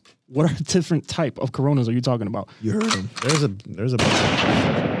to us, what are different type of coronas are you talking about? You heard him. There's a bunch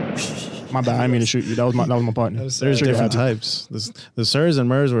My bad, I didn't mean to shoot you. That was my partner. was There's sorry. different types. The SARS and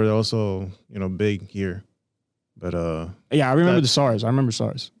MERS were also big here, but Yeah, I remember That- the SARS. I remember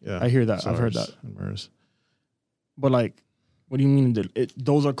SARS. yeah, I hear that. I've heard SARS that. and MERS. But like, what do you mean?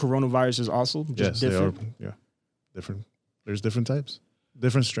 Those are coronaviruses also? Just Yes, different? they are. Yeah, different. There's different types,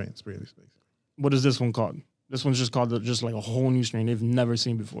 different strains, really speaking. What is this one called? This one's just called just like a whole new strain they've never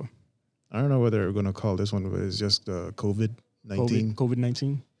seen before. I don't know what they're going to call this one, but it's just COVID-19.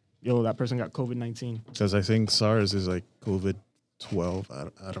 COVID-19. Yo, that person got COVID-19. Because I think SARS is like COVID-12.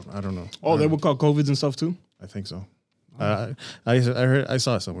 I don't know. Oh, they would call COVIDs and stuff too? I think so. I heard, I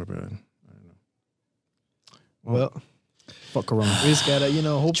saw it somewhere, but I don't know. Well, Fuck Corona. we just gotta,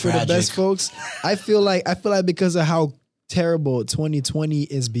 hope for the Tragic. best, folks. I feel like because of how terrible 2020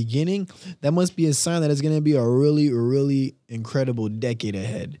 is beginning, that must be a sign that it's gonna be a really, really incredible decade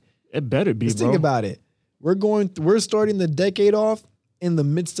ahead. It better be, Just bro. think about it. We're starting the decade off in the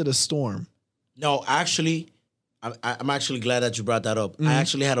midst of the storm. No, actually, I'm actually glad that you brought that up. I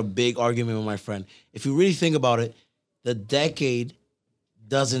actually had a big argument with my friend. If you really think about it, the decade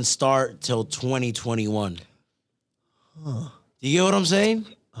doesn't start till 2021. You get what I'm saying?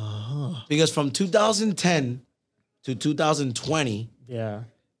 Because from 2010 to 2020, Yeah.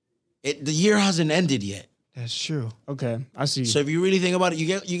 the year hasn't ended yet. That's true. Okay. I see. So if you really think about it, you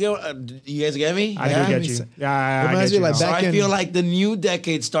guys get me? I Yeah, do get makes you. sense. Yeah, I Reminds get me you like now. So back I in- feel like the new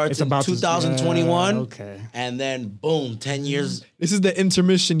decade starts It's in about to- 2021. okay. And then boom, 10 years. This is the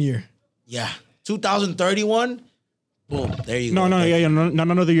intermission year. Yeah. 2031. Boom. There you No, go.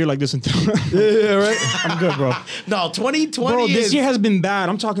 not another year like this until Yeah, right. I'm good, bro. No, 2020 Bro, this is year has been bad.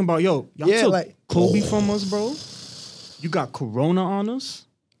 I'm talking about, y'all Yeah, took like- Kobe from us, bro. You got Corona on us.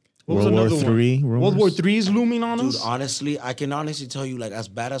 What was World War another one? III World War rumors? III is looming on Dude, us. honestly, I can honestly tell you, like, as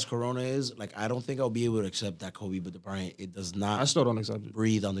bad as Corona is, like, I don't think I'll be able to accept that Kobe Bryant. It does I not still don't accept it.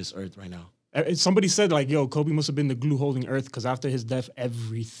 breathe on this earth right now. Somebody said, like, yo, Kobe must have been the glue holding Earth because after his death,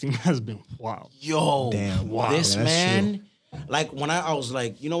 everything has been wild. Yo, Damn, wow, this that's man, like, when I was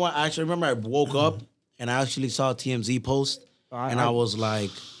like, you know what? I actually remember I woke up and I actually saw a TMZ post and I was like,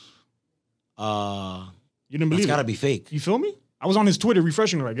 You didn't it's believe gotta it. be fake. You feel me? I was on his Twitter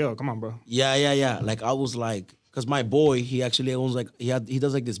refreshing, like, yo, come on, bro. Yeah. Like, I was like, because my boy, he actually owns, like, he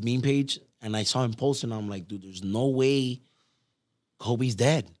does, like, this meme page and I saw him post and I'm like, dude, there's no way Kobe's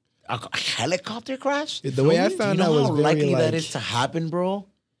dead. A helicopter crash? The way I Do you found know out was how very, likely that like- is to happen, bro?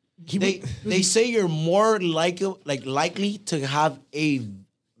 They say you're more likely to have a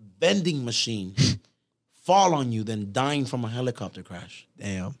vending machine fall on you than dying from a helicopter crash.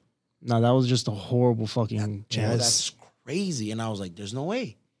 Damn. No, that was just a horrible fucking Yo, chance. that's crazy. And I was like, there's no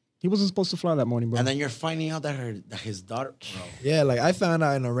way. He wasn't supposed to fly that morning, bro. And then you're finding out that his daughter, bro. Yeah, like I found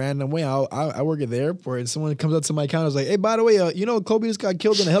out in a random way. I work at the airport, and someone comes up to my counter, is like, "Hey, by the way, you know, Kobe just got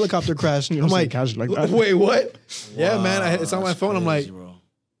killed in a helicopter crash." You I'm don't say like, casual like that. "Wait, what?" Yeah, Wow, man, it's on my that's phone. I'm like, crazy, bro.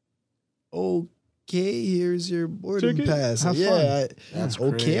 "Okay, here's your boarding Ticket. pass." Have yeah, fun. That's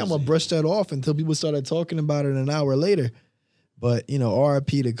okay. I'm gonna crazy. brush that off until people started talking about it an hour later. But you know,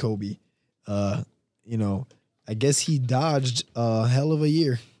 R.I.P. to Kobe. You know, I guess he dodged a hell of a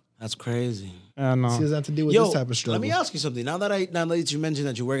year. That's crazy. And He doesn't have to deal with Yo, this type of struggle. let me ask you something. Now that you mentioned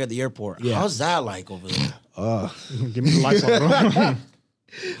that you work at the airport, Yeah. how's that like over there? give me the lights on, bro.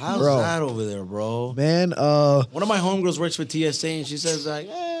 How's Bro. that over there, bro? Man, One of my homegirls works for TSA, and she says like,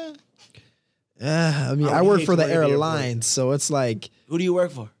 I mean, I I would work hate for to the work at the airport. airlines, so it's like who do you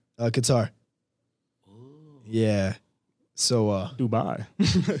work for? Qatar. Yeah. So Dubai.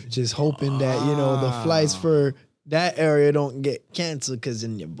 just hoping that, you know, the flights for that area don't get canceled because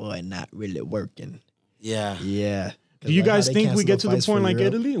then your boy not really working. Yeah. Yeah. Do you Like, how guys they think we cancel get to the flights for point like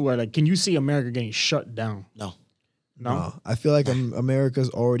Europe? Italy where like, can you see America getting shut down? No. No. I feel like America's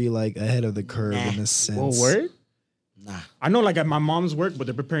already like ahead of the curve in a sense. Well, word? Nah. I know like at my mom's work, what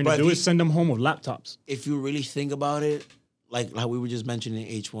they're preparing But to do the- is send them home with laptops. If you really think about it, like we were just mentioning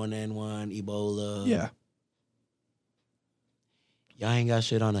H1N1, Ebola. Yeah. Y'all ain't got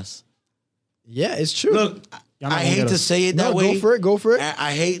shit on us. Yeah, it's true. Look, Y'all not I gonna hate get to us. say it that no, way. go for it. Go for it.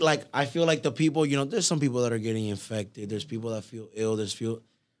 I hate, like, I feel like the people, you know, there's some people that are getting infected. There's people that feel ill.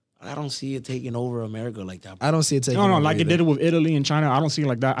 I don't see it taking over America like that. I don't see it taking No, over like it either. did it with Italy and China. I don't see it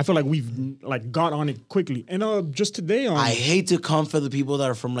like that. I feel like we've like got on it quickly. And just today on I hate to come for the people that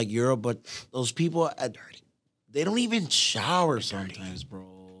are from like Europe, but those people, they don't even shower sometimes, bro.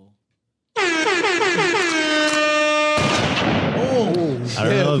 I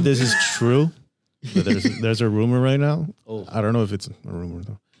don't know if this is true, but there's a rumor right now. Oh. I don't know if it's a rumor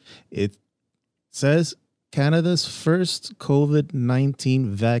though. It says Canada's first COVID-19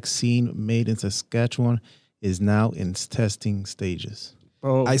 vaccine made in Saskatchewan is now in testing stages.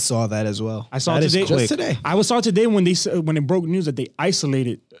 bro. I saw that as well. I saw That is today. quick. Just today. I was saw today when it broke news that they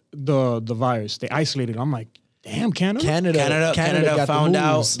isolated the virus. They isolated. I'm like, damn, Canada. Canada Canada got found the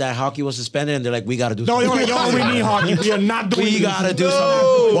out moves. that hockey was suspended, and they're like, we got to do No, something. yo, we need hockey. We are not doing We this. gotta do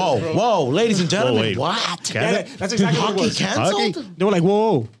something. Whoa, ladies and gentlemen, wait. what? Yeah, that's exactly what it Hockey was. canceled? They were like,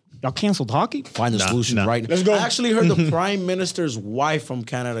 whoa, y'all canceled hockey? Find the solution right now. Let's go. I actually heard the prime minister's wife from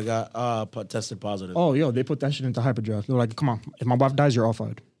Canada got tested positive. Oh, yo, they put that shit into hyperdrive. They were like, come on, if my wife dies, you're all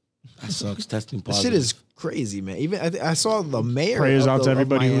fired. That sucks. Testing This positive. shit is crazy, man. Even I saw the mayor. Prayers of out to of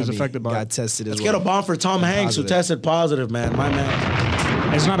everybody who's Miami affected by got it. tested as Let's well. get a bomb for Tom Hanks who positive. tested positive, man. My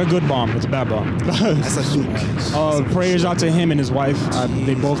man. It's not a good bomb. It's a bad bomb. That's a huge. Prayers out to him and his wife.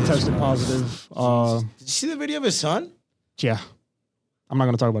 They both tested positive. Did you see the video of his son? Yeah. I'm not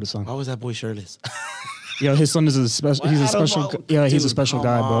going to talk about his son. Why was that boy shirtless? Yo, his son is a special. He's a special. Yeah, he's a Dude, special come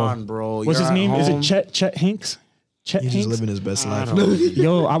guy, bro. on, bro. What's You're his name? at Is home. it Chet Hanks? Chet He's Hanks? just living his best life.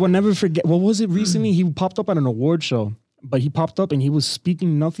 Yo, I would never forget. What was it recently? He popped up at an award show, but he popped up and he was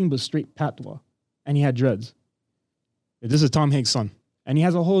speaking nothing but straight patois, and he had dreads. This is Tom Hanks' son, and he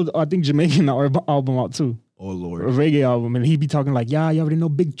has a whole, I think, Jamaican album out too, Oh a Lord. reggae album, and he'd be talking like, "Yeah, you already know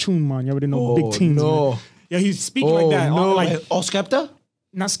Big Tune, man. You already know Big Tunes." no. Man. Yeah, he's speaking like that. no. Like Oh, Skepta?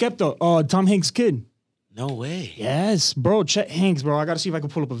 not Skepta. Tom Hanks' kid. No way. Yes, bro. Chet Hanks, bro. I gotta see if I can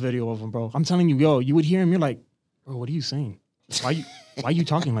pull up a video of him, bro. I'm telling you, yo, you would hear him. You're like, bro, what are you saying? Why are you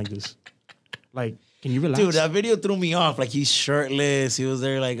talking like this? Like, can you relax? Dude, that video threw me off. Like, he's shirtless. He was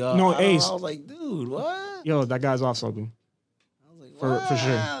there like, No, I don't Ace. know. I was like, dude, what? Yo, that guy's off something. For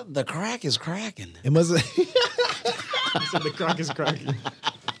sure. The crack is cracking. It must. The crack is cracking.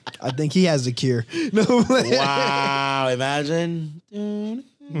 I think he has the cure. No. Wow, imagine.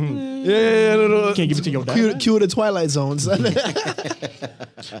 Yeah, no. Can't give it to your dad. Cue the Twilight Zone, son.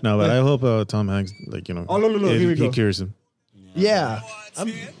 No, but I hope Tom Hanks, like, you know, Oh, look, here we he go. cures him. Yeah.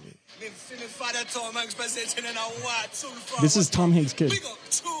 This is Tom Hanks' kid.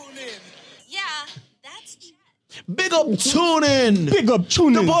 Yeah, that's Chet. Big up tuning. Big up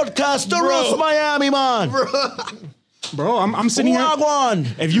Tune. The podcast, the Roast Miami, man. Bro, I'm sitting here. Wagwan.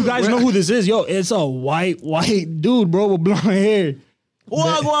 If you guys know who this is, yo, it's a white dude, bro, with blonde hair.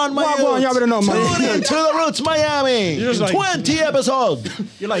 Wagwan, my Wagwan, y'all better know, man. Tune in to the Roots Miami. You're just like- 20 episodes.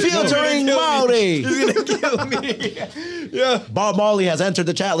 You're like, yo. Featuring Maori. He's gonna kill me. Yeah. Bob Marley has entered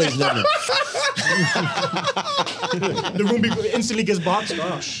the chat, ladies and gentlemen. The room instantly gets boxed.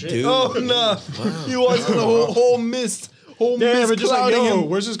 Oh, shit. Dude. Oh no. He was in the whole mist. Whole Yeah, mist but just like, clouding yo, him.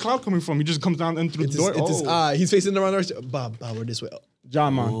 where's this cloud coming from? He just comes down and through It's the his, door. it's his eye. He's facing the wrong direction. Bob, we're this way.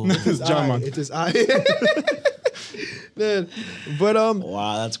 John, man. It's his John, eye. man. It's his eye. man. But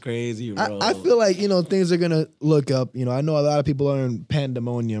Wow, that's crazy, bro. I feel like, things are gonna look up. I know a lot of people are in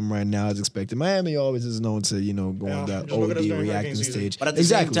pandemonium right now as expected. Miami always is known to, go on that just look at us OD during reacting hurricane season. stage. But at the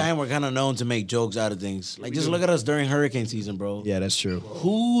same time, we're kind of known to make jokes out of things. Like, just look at us during hurricane season, bro. Yeah, that's true.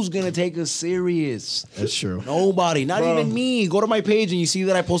 Who's gonna take us serious? That's true. Nobody. Not even me. Go to my page and you see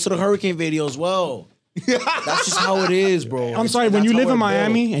that I posted a hurricane video as well. That's just how it is, bro. I'm sorry, when you live in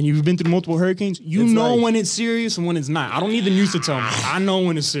Miami and you've been through multiple hurricanes, you know when it's serious and when it's not. I don't need the news to tell me. I know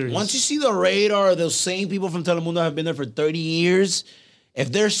when it's serious. Once you see the radar, those same people from Telemundo have been there for 30 years. If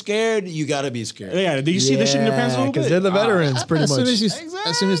they're scared, you gotta be scared. Yeah, do you see this shit in your pants a little bit? Because they're the veterans, pretty As much.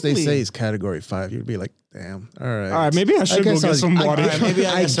 as soon as they say it's category 5, you'd be like, damn. All right. All right, maybe I should go get some water.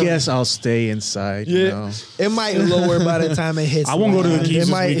 I guess I'll stay inside. Yeah. You know? It might lower by the time it hits. I won't go to the It Keys this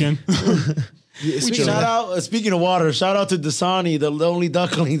might- weekend. Shout out, speaking of water, shout out to Dasani, the lonely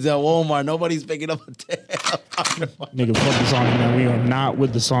ducklings at Walmart. Nobody's picking up a tab. Nigga, fuck Dasani, man. We are not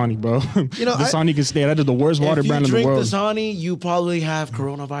with Dasani, bro. Dasani can stay. That is the worst water brand in the world. If you drink Dasani, you probably have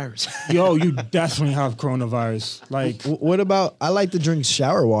coronavirus. Yo, you definitely have coronavirus. Like, What about? I like to drink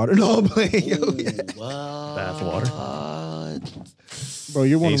shower water. No, I'm playing. Bath water. bro,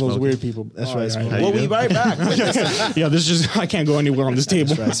 you're one Hey, of those Smokey. weird people. That's All right, Smokey. We'll be right back. Yeah, this just I can't go anywhere on this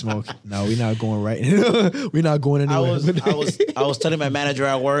table. That's right, smoke. No, we're not going right. We're not going I anywhere. was telling my manager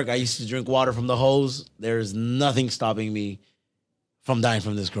at work, I used to drink water from the hose. There's nothing stopping me from dying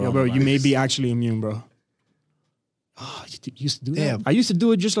from this coronavirus. Yo, bro, you may be actually immune, bro. Oh, you used to do that? Damn. I used to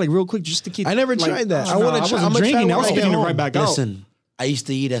do it just like real quick, just to keep. I never like, tried that. oh, I wanna nah, try- I I'ma wasn't try drinking. I when was I get spitting it home. right back out. Listen, I used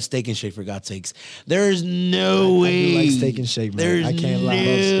to eat at Steak and Shake, for God's sakes. There's no way. I do like steak and shake, man. There's I can't lie.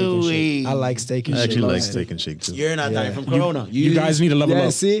 no way. I like steak and I shake. actually like man. steak and shake too. You're not Yeah. dying from corona. You guys need to level Yeah,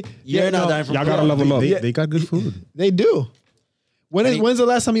 up. see, You're not dying from Y'all gotta corona. level up. They got good food. They do. When's the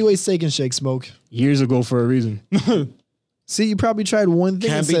last time you ate steak and shake, Smoke? Years ago for a reason. See, you probably tried one thing.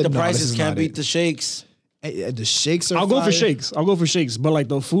 Can't and beat said, the "No, this prices, is can't not beat it." the shakes. The shakes are. I'll go for fire. shakes. I'll go for shakes. But like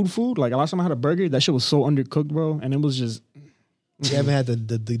the food, like last time I had a burger, that shit was so undercooked, bro. And it was just, You haven't had the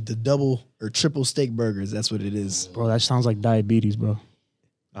double or triple steak burgers. That's what it is. bro, that sounds like diabetes, bro.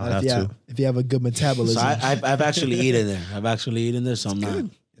 I'll If have you to. have, if you have a good So metabolism. I've actually eaten there. So I'm not.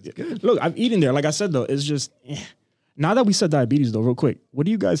 It's good. Look, I've eaten there. Like I said, though, it's just, now that we said diabetes, though, real quick, what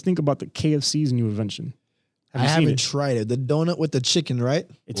do you guys think about the KFC's new invention? Have I you seen haven't it? tried it. The donut with the chicken, right?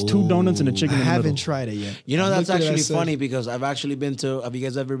 It's 2 donuts and a chicken I in the haven't middle. tried it yet. You know, I that's looked at it, I actually said- funny because I've actually been to. Have you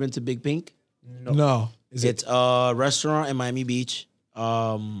guys ever been to Big Pink? No. Is it It's a restaurant in Miami Beach.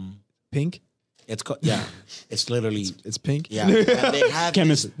 pink? It's called, yeah. It's literally It's pink? yeah. And they have Can't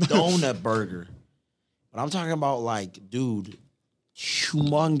this miss it. donut burger, but I'm talking about like, dude,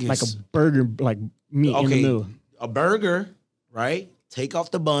 humongous. Like a burger, like meat in the okay, middle. a burger, right? Take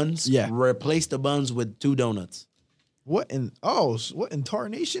off the buns. Yeah. Replace the buns with 2 donuts. What in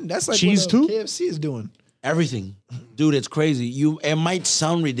tarnation? That's like Cheese what too? KFC is doing. Everything, dude, it's crazy. It might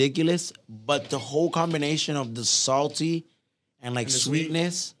sound ridiculous, but the whole combination of the salty and like And the sweet.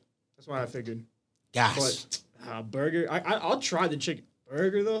 sweetness, That's why I figured. gas, Burger, I'll try the chicken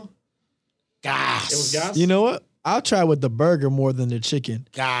burger though. gas, It was gas. You know what? I'll try with the burger more than the chicken.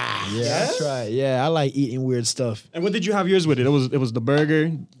 gas. Yeah, I'll try. Yeah, I like eating weird stuff. And what did you have yours with it? It was the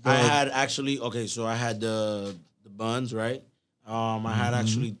burger. I had actually so I had the buns, right? I had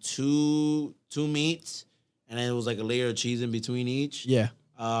actually two meats, and then it was like a layer of cheese in between each. Yeah.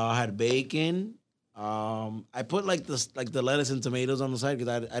 I had bacon. I put like the lettuce and tomatoes on the side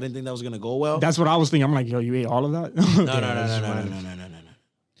because I didn't think that was gonna go well. That's what I was thinking. I'm like, yo, you ate all of that? No.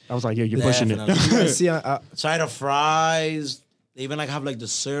 I was like, yo, you're pushing Definitely. it. See, Side of fries. They even like have like the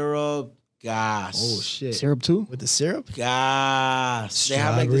syrup. Gas. oh shit. Syrup too? With the syrup? Gas. They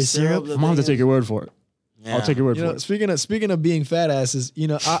have like the Strawberry syrup? syrup. I'm gonna have to take your word for it. Yeah. I'll take your word You for know, it. speaking of being fat asses,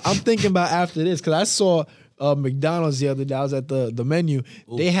 I'm thinking about after this because I saw McDonald's the other day. I was at the menu.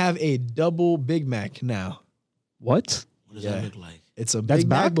 Ooh. They have a double Big Mac now. What? What does Yeah. that look like? It's a That's Big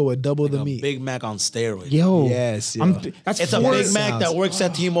Mac, back? but with double the Like a meat. Big Mac on steroids. Yo. Yes, yo. That's It's a four- Big Mac sounds- that works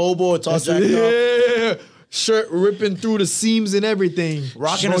at T-Mobile. It's all That's jacked up. yeah. Shirt ripping through the seams and everything.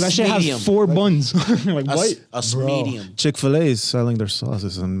 Rocking Bro, a that shit medium. has 4 buns. like what? A Bro. medium. Chick-fil-A is selling their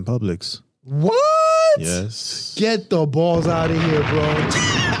sauces in Publix. What? Yes. Get the balls out of here, bro.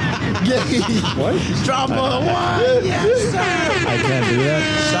 What? Drop a one. Yes, sir. I can't do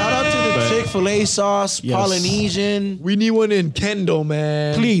that. Shout out to the Chick-fil-A sauce, Yes. Polynesian. We need one in Kendall,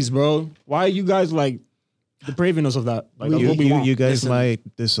 man. Please, bro. Why are you guys like depraving us of that? Like that's You, what we you, want. you guys Listen.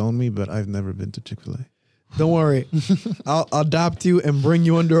 might disown me, but I've never been to Chick-fil-A. Don't worry. I'll adopt you and bring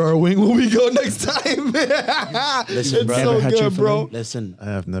you under our wing when we go next time. Listen, It's brother. so Had you good, for bro. me? Listen, I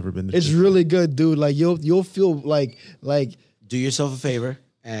have never been to It's Japan. really good, dude. Like you'll feel like do yourself a favor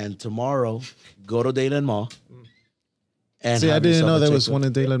and tomorrow go to Dayland Mall. And See, I have didn't yourself know a there was chick one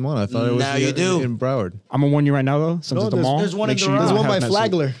in Dayland Mall. I thought it was Now you do. in Broward. I'm gonna warn you right now though. Since No, it's the there's- mall, there's one in make sure you Doral. there's don't one by have that suit.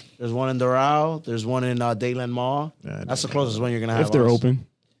 Flagler. There's one in Doral. There's one in Dayland Mall. Yeah, That's the closest one you're gonna have. If they're Ars. open.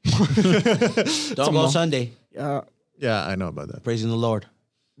 Don't go Sunday. Yeah, I know about that. Praising the Lord.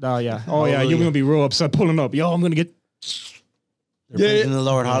 Oh yeah. Oh yeah. Hallelujah. You're gonna be real upset pulling up. Yo, I'm gonna get. They're praising the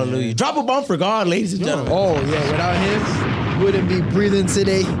Lord. Hallelujah. Drop a bomb for God, ladies and gentlemen. Oh yeah, without him, we wouldn't be breathing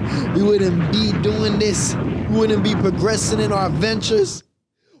today. We wouldn't be doing this. We wouldn't be progressing in our ventures.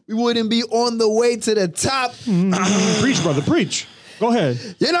 We wouldn't be on the way to the top. Preach, brother. Preach. Go ahead.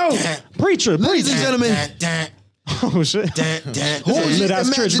 You know, Preacher. ladies Preach. and gentlemen, Oh shit. hold your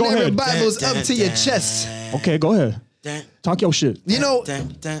Lit-ass church. Go imaginary ahead. Bibles up to your chest. Okay, go ahead. Talk your shit. You know,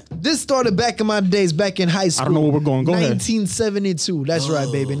 this started back in my days, back in high school. I don't know where we're going. Go ahead. 1972. That's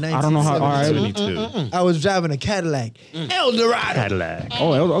right, baby. I don't know how. All right. 72. I was driving a Cadillac, El Dorado, Cadillac.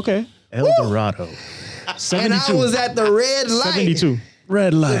 Oh, okay. El Dorado. and 72. I was at the red light. 72.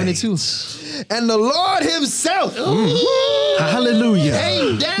 Red light. 72. And the Lord himself Hallelujah.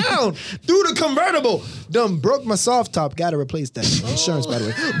 came down through the convertible. Done broke my soft top. Got to replace that. Insurance, by the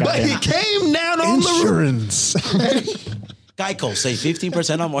way. But he came down on the roof. Insurance. Geico, say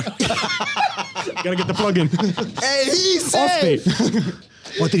 15% or more. Gotta get the plug in. And he said,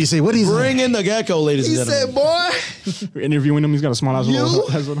 Allstate. What did he say? What did he say? Bring in the Gecko, ladies he and gentlemen. said, boy, We're interviewing him. He's got a small ass You?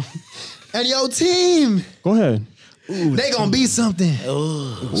 little. and your team, Go ahead. they gonna be something.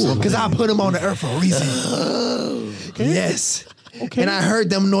 Because I put them on the earth for a reason. Yes. Okay. And I heard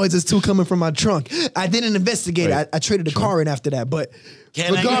them noises too coming from my trunk. I didn't investigate. I traded the car in after that. But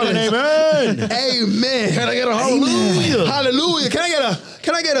Can I get an regardless, amen? amen. Can I get a Amen. hallelujah? Hallelujah.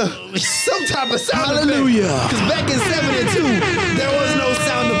 Can I get a some type of sound Hallelujah. Because back in 72, there was no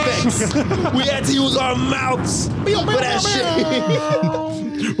sound effects. We had to use our mouths for that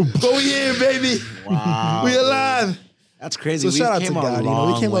shit. But we here, baby. Wow. We alive. That's crazy. So shout out to came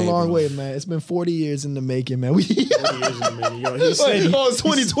God. We came a long way, man. It's been 40 years in the making, man. We Yo, he said oh, it's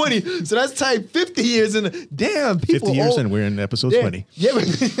 2020. So that's type 50 years in the damn people. 50 years old. and we're in episode Yeah. 20. Yeah.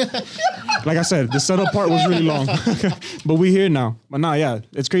 Like I said, the setup part was really long, but we here now. But nah, yeah,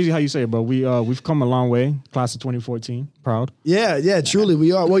 it's crazy how you say it, bro. We've come a long way. Class of 2014, proud. yeah, truly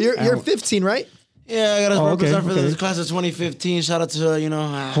we are. Well, you're 15, right? Yeah, I got to Oh, okay, represent for the okay. class of 2015. Shout out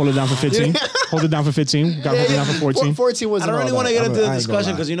to, Hold it down for 15. Hold it down for 15. Got to hold it down for 14. 14 was. I don't really want to get into the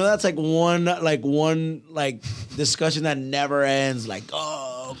discussion because that's like one discussion that never ends. Like,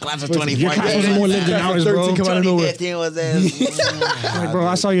 oh, class of Your 2014. class was more lived than ours, bro. 13 come out of nowhere. 2015 was this. Like, bro,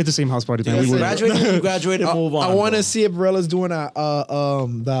 I saw you at the same house party. Man. We You were graduated, move on. I want bro. to see if Rella's doing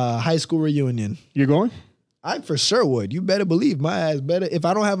the high school reunion. You going? I for sure would. You better believe my ass better. If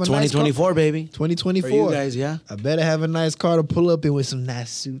I don't have a nice car, 2024, baby. 2024. For you guys, yeah. I better have a nice car to pull up in with some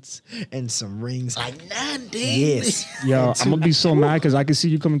nice suits and some rings. Like 90. Yes. Yo, I'm gonna be so mad because I can see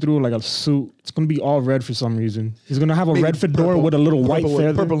you coming through like a suit. It's gonna be all red for some reason. He's gonna have a red fedora purple- with a little white purple,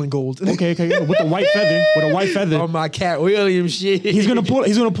 feather. purple and gold. Okay, with a white feather. With a white feather. On my Cat Williams shit. He's gonna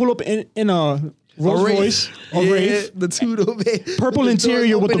pull up in a Rolls Royce, a Wraith, the two-door bed. purple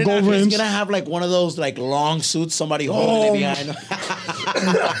interior with the gold He's rims. gonna have like one of those like long suits, somebody holding it behind him.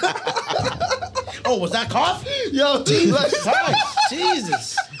 Oh, was that cough? Yo, like,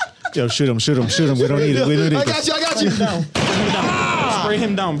 Jesus. Yo, shoot him. We don't need it. We don't need I it. got you. Spray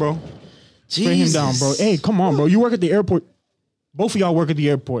him down, bro. Spray him down, bro. Hey, come on, bro. You work at the airport. Both of y'all work at the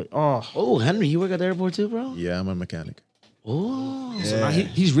airport. Oh, Henry, you work at the airport too, bro? Yeah, I'm a mechanic. Oh. So now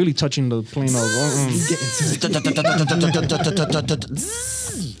he's really touching the plane of.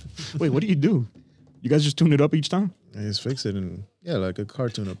 Wait, what do you do? You guys just tune it up each time? I just fix it and like a car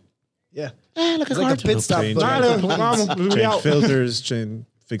tune up. Yeah. Like It's like a pit stop. Change, but- change filters,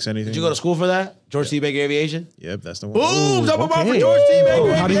 fix anything. Did you go to school for that? George T. Baker Aviation? Yep, that's the one. Boom! Double bump for Okay. George T. Baker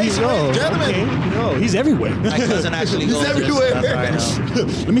Oh, how did he Aviation, go? ladies and gentlemen. Okay. Yo, he's everywhere. My cousin actually goes to this. everywhere. That's how I know.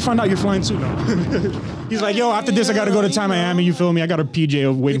 Let me find out you're flying too now. He's like, yo, after this, I gotta go to Miami. You feel me? I got a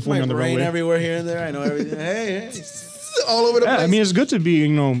PJ waiting for me My on the brain runway. everywhere here and there. I know everything. Hey. all over the Yeah, place. I mean, it's good to be,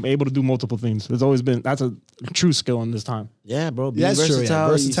 able to do multiple things. There's always been, that's a true skill in this time. Yeah, bro. That's true. Yeah. versatile.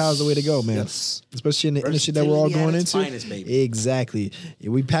 Versatile is the way to go, man. Yes. Especially in the industry that we're all Versatility going at its into. finest, baby. Exactly.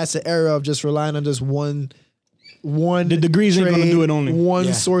 We passed the era of just relying on just one. The degrees ain't gonna trade, do it only. One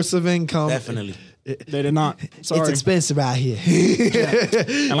Yeah. source of income. Definitely. They did not. Sorry. It's expensive out here.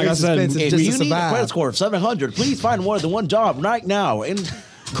 And like I It's said, expensive If just you to need a survive. credit score of 700, please find more than one job right now. And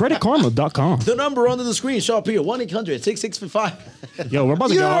CreditKarma.com. The number under the screen, shop here, 1-800-6655. Yo, we're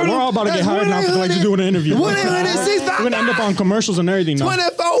all about to get hired now for like just doing an interview. What is it? We're gonna end up on commercials and everything now.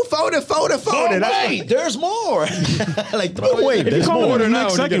 24. Wait, there's more. Like, throw it. Wait, If you call more in the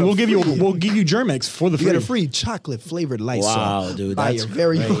next second, we'll give you Germex for the You get a free. free chocolate flavored Lysol. Wow, dude, By that's your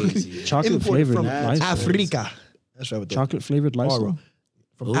very crazy. Chocolate imported flavored from Lysol. Africa. That's right with the Chocolate flavored Lysol Oro.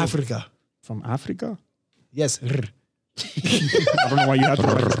 From Africa. from Africa. Yes. I don't know why you had to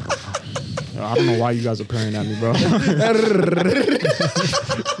like. I don't know why you guys are pairing at me, bro. I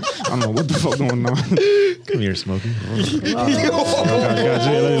don't know what the fuck going on. Come here, Smokey. Guys, let's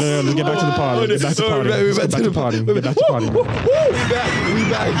get back to the party. Get back to the party. Let's get back to the party. Get back to the party. We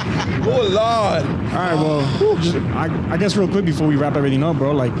back. Oh, Lord. All right, well, I guess real quick before we wrap everything up,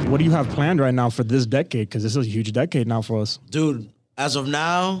 bro, like, what do you have planned right now for this decade? Because this is a huge decade now for us. Dude, as of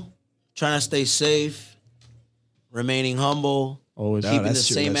now, trying to stay safe, remaining humble, Always. keeping the that's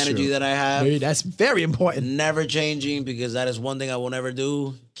true, same that's energy true. that I have, Hey, that's very important. never changing, because that is one thing I will never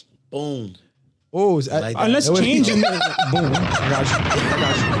do. Boom. Oh, Like that. Unless That was- change in boom. I got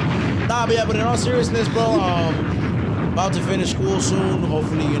you. Nah, but in all seriousness, bro, about to finish school soon.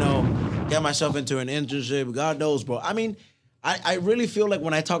 Hopefully, get myself into an internship. God knows, bro. I mean, I really feel like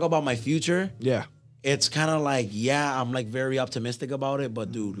when I talk about my future, Yeah. it's kind of like, yeah, I'm like very optimistic about it,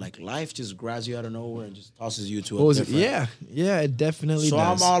 but dude, like life just grabs you out of nowhere and just tosses you to What a was it? different. Yeah, it definitely So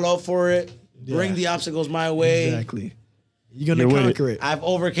does. I'm all up for it. Bring Yeah. the obstacles my way. Exactly. You're gonna You're with conquer it. I've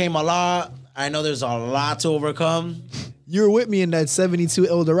overcame a lot. I know there's a lot to overcome. You were with me in that 72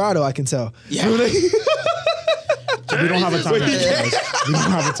 Eldorado, I can tell. Yeah. We don't have a time machine. Guys. We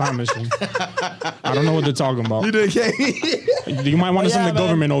don't have a time machine. I don't know what they're talking about. You did okay. You might want to send Yeah, the man.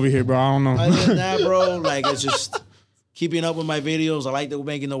 government over here, bro. I don't know. Other than that, bro, like it's just keeping up with my videos. I like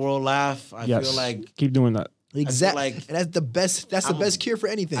making the world laugh. I Yes. feel like Keep doing that. Exactly. like and that's the best. That's the best cure for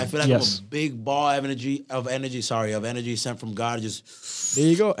anything. I feel like Yes. I'm a big ball of energy sent from God. Just there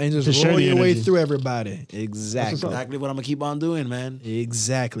you go, and To just share roll the your way energy. through everybody. Exactly. exactly what I'm gonna keep on doing, man.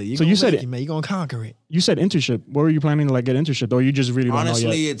 Exactly. So you said it, man. You're gonna conquer it. You said internship. Where were you planning to like get internship? Or you just really don't know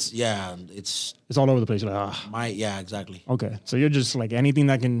Honestly, yet? it's It's all over the place. You're like, exactly. okay. So you're just like anything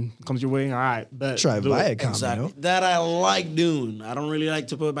that comes your way. All right, bet. Try Do it. Viacom, Exactly. you know? That I like doing. I don't really like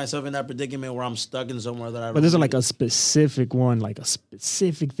to put myself in that predicament where I'm stuck in somewhere that I. But there's like a specific one, like a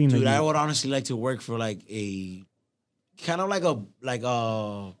specific thing. Dude, that I you, would honestly like to work for like a kind of like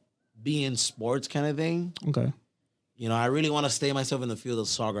a be in sports kind of thing. okay. I really want to stay myself in the field of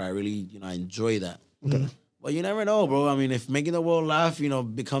soccer. I really, I enjoy that. Okay. But you never know, bro. I mean, if making the world laugh,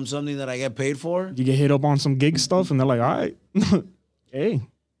 becomes something that I get paid for, You get hit up on some gig stuff, and they're like, all right, hey,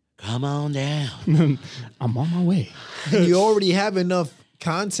 come on down. I'm on my way. And you already have enough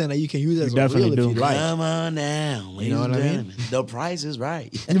content that you can use as a definitely reel do. if you like. Come on down. You know what I mean? gentlemen. The price is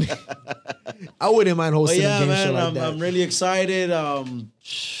right. I wouldn't mind But hosting a yeah, game show man, like that. I'm really excited.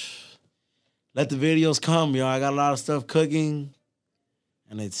 Let the videos come, I got a lot of stuff cooking,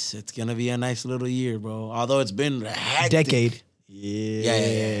 and it's gonna be a nice little year, bro. Although it's been a hectic Decade. Yeah.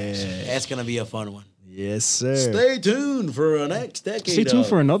 It's gonna be a fun one. Yes, sir. Stay tuned for a next decade. Stay tuned of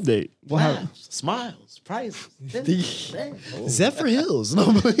for an update. What happened? laughs, smiles, prizes, Zephyr Hills.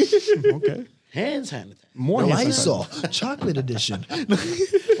 No, Okay. hands handed. More the hands on Lysol chocolate edition.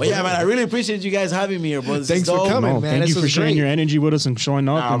 But yeah, man, I really appreciate you guys having me here, bro. This Thanks is for dope. coming, No, man. thank This you for was sharing great. your energy with us and showing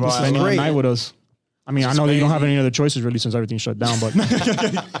up Nah, and bro, just I spending the love it. night with us. I mean, I know that you don't have crazy. any other choices really since everything's shut down, but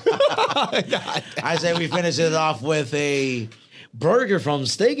I say we finish it off with a burger from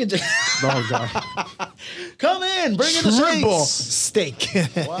Steak and oh god, Come in, bring in the Triple steaks. steak.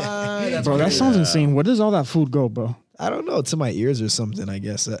 What? That's bro, that crazy. sounds insane. Where does all that food go, bro? I don't know, to my ears or something, I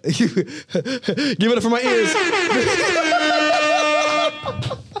guess. Give it up for my ears.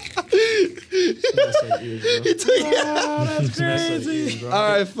 That's crazy. All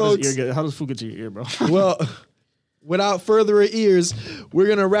right, folks. How does food get to your ear, bro? Well, without further ears, we're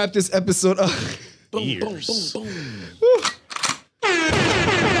going to wrap this episode up. Ears.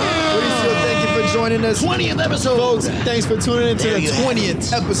 Mauricio, thank you for joining us. 20th episode. Folks, thanks for tuning in to There the you have it.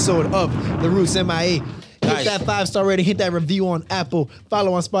 20th episode of The Roots MIA. Hit Guys. that 5-star rating, hit that review on Apple,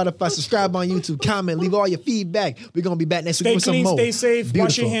 follow on Spotify, subscribe on YouTube, comment, leave all your feedback. We're going to be back next week Stay with some clean, more stay safe,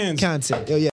 wash your beautiful hands. content. Yo, yeah.